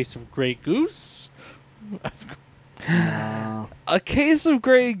a case of Grey Goose. A case of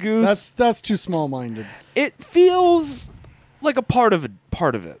Grey Goose. That's too small-minded. It feels like a part of it.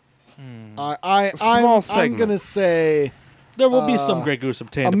 I'm gonna say there will be some Grey Goose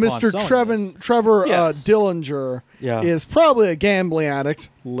obtained. Mr. Trevor Dillinger is probably a gambling addict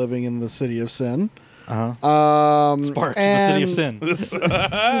living in the city of sin. Sparks, the city of sin.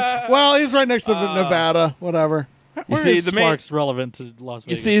 Well, he's right next to Nevada. Whatever. You see, the Sparks relevant to Las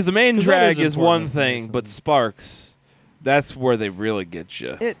Vegas? You see, the main drag is one thing, but Sparks, that's where they really get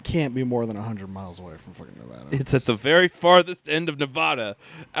you. It can't be more than 100 miles away from fucking Nevada. It's at the very farthest end of Nevada,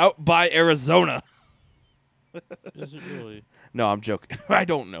 out by Arizona. Is it really? No, I'm joking. I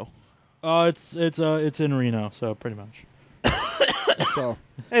don't know. It's in Reno, so pretty much. So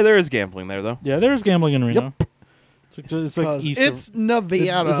hey, there is gambling there, though. Yeah, there is gambling in Reno. Yep. It's like east it's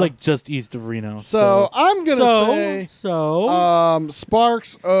Nevada. It's like just east of Reno. So I'm gonna say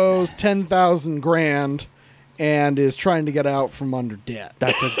Sparks owes $10,000 and is trying to get out from under debt.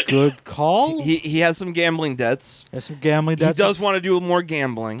 That's a good call. He has some gambling debts. He does want to do more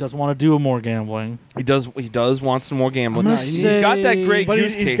gambling. Does want to do more gambling. He does want some more gambling. He's got that great. But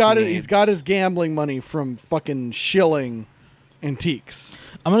he's got his gambling money from fucking shilling antiques.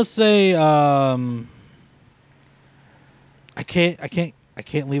 I'm gonna say I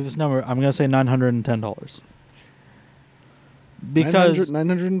can't leave this number. I'm gonna say $910. Because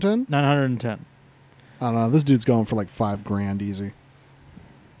 $910? $910. I don't know. This dude's going for like $5,000 easy.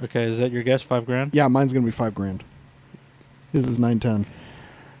 Okay, is that your guess? $5,000? Yeah, mine's gonna be $5,000. His is $910.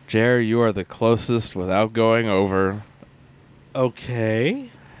 Jerry, you are the closest without going over. Okay.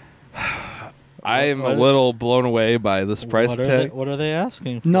 I am a little blown away by this price tag. What are they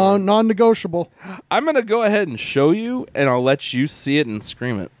asking for? No, non-negotiable. I'm going to go ahead and show you, and I'll let you see it and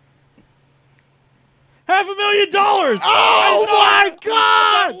scream it. $500,000! Oh my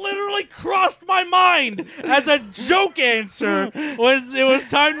God! That literally crossed my mind as a joke answer. It was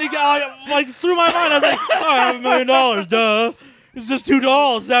time to get through my mind. I was like, $500,000, duh. It's just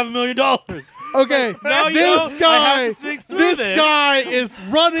 $2. It's $500,000. Okay, this guy is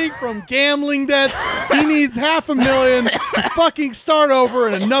running from gambling debts. He needs $500,000 to fucking start over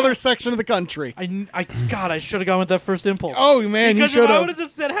in another section of the country. I should have gone with that first impulse. Oh man, because you should if I have. would have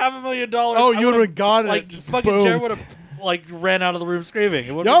just said $500,000. Oh, you would have got it. Fucking Jared would have ran out of the room screaming.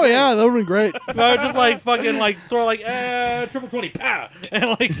 Oh yeah, that would have been great. If I would just fucking throw triple 20, pow,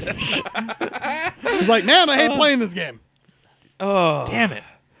 and He's like, man, I hate playing this game. Oh, damn it.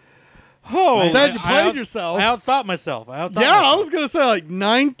 Oh, instead you played yourself. I outthought myself. I was gonna say like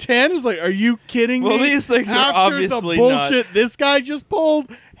 9-10. It's like, are you kidding me? Well, these things are obviously the bullshit this guy just pulled.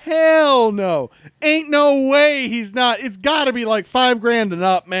 Hell no, ain't no way he's not. It's got to be like $5,000 and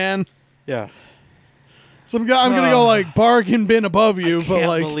up, man. Yeah. I'm gonna go like bargain bin above you, but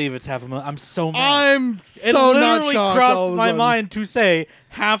I can't believe it's $500,000. I'm so mad. I'm so not shocked. It literally crossed my mind to say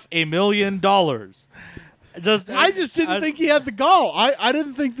 $500,000. I just didn't think he had the gall. I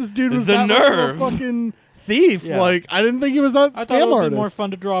didn't think this dude was the that nerve. much of a fucking thief. Yeah. I didn't think he was that I scam thought it would artist. be more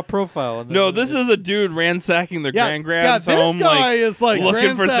fun to draw a profile. No, this is a dude ransacking their grand's home. This guy is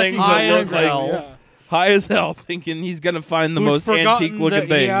looking for things that look like high as hell, thinking he's gonna find the most antique looking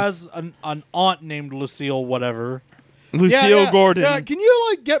things. He has an aunt named Lucille, whatever. Lucille Gordon. Yeah, can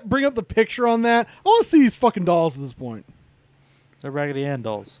you bring up the picture on that? I want to see these fucking dolls at this point. They're Raggedy Ann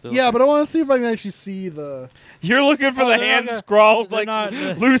dolls. But I want to see if I can actually see the... You're looking for the hand scrawled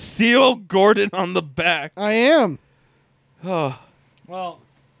Lucille Gordon on the back. I am. Oh. Well.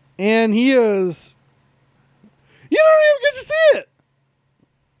 And he is... You don't even get to see it!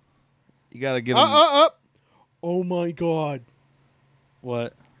 You gotta get him... Oh my God.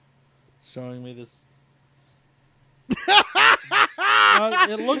 What? Showing me this...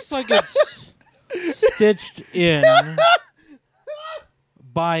 it looks like it's stitched in...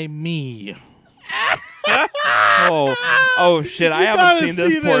 by me. Oh shit! I haven't seen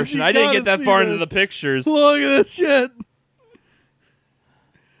this portion. I didn't get that far into the pictures. Look at this shit.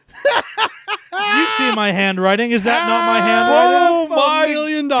 You see my handwriting? Is that not my handwriting? Oh my $1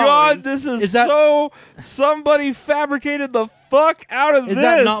 million. God! This is so. Somebody fabricated the fuck out of this. Is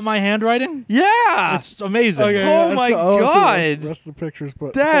that not my handwriting? Yeah, it's amazing. Okay, oh my God! The rest of the pictures,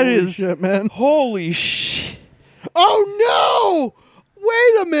 but that is shit, man. Holy shit! Oh no!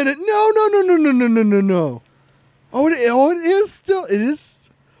 Wait a minute! No! Oh, it is still. It is.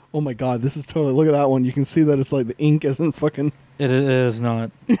 Oh my God! This is totally. Look at that one. You can see that it's like the ink isn't fucking. It is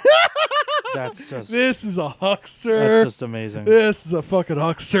not. That's just This is a huckster. that's just amazing. This is a fucking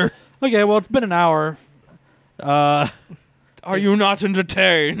huckster. Okay, well, it's been an hour. Are you not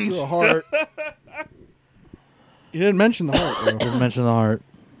entertained? To a heart. You didn't mention the heart, though. Didn't mention the heart.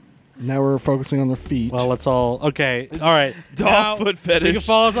 Now we're focusing on their feet. Well, let's all okay. All right, Doll foot fetish. You can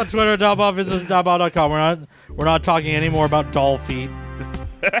follow us on Twitter at dollbow. Visit us at dollbow.com. We're not talking anymore about doll feet.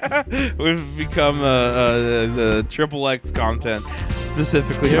 We've become the triple X content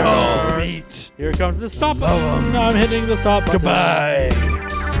specifically. Here it comes the stop button. I'm hitting the stop button. Goodbye.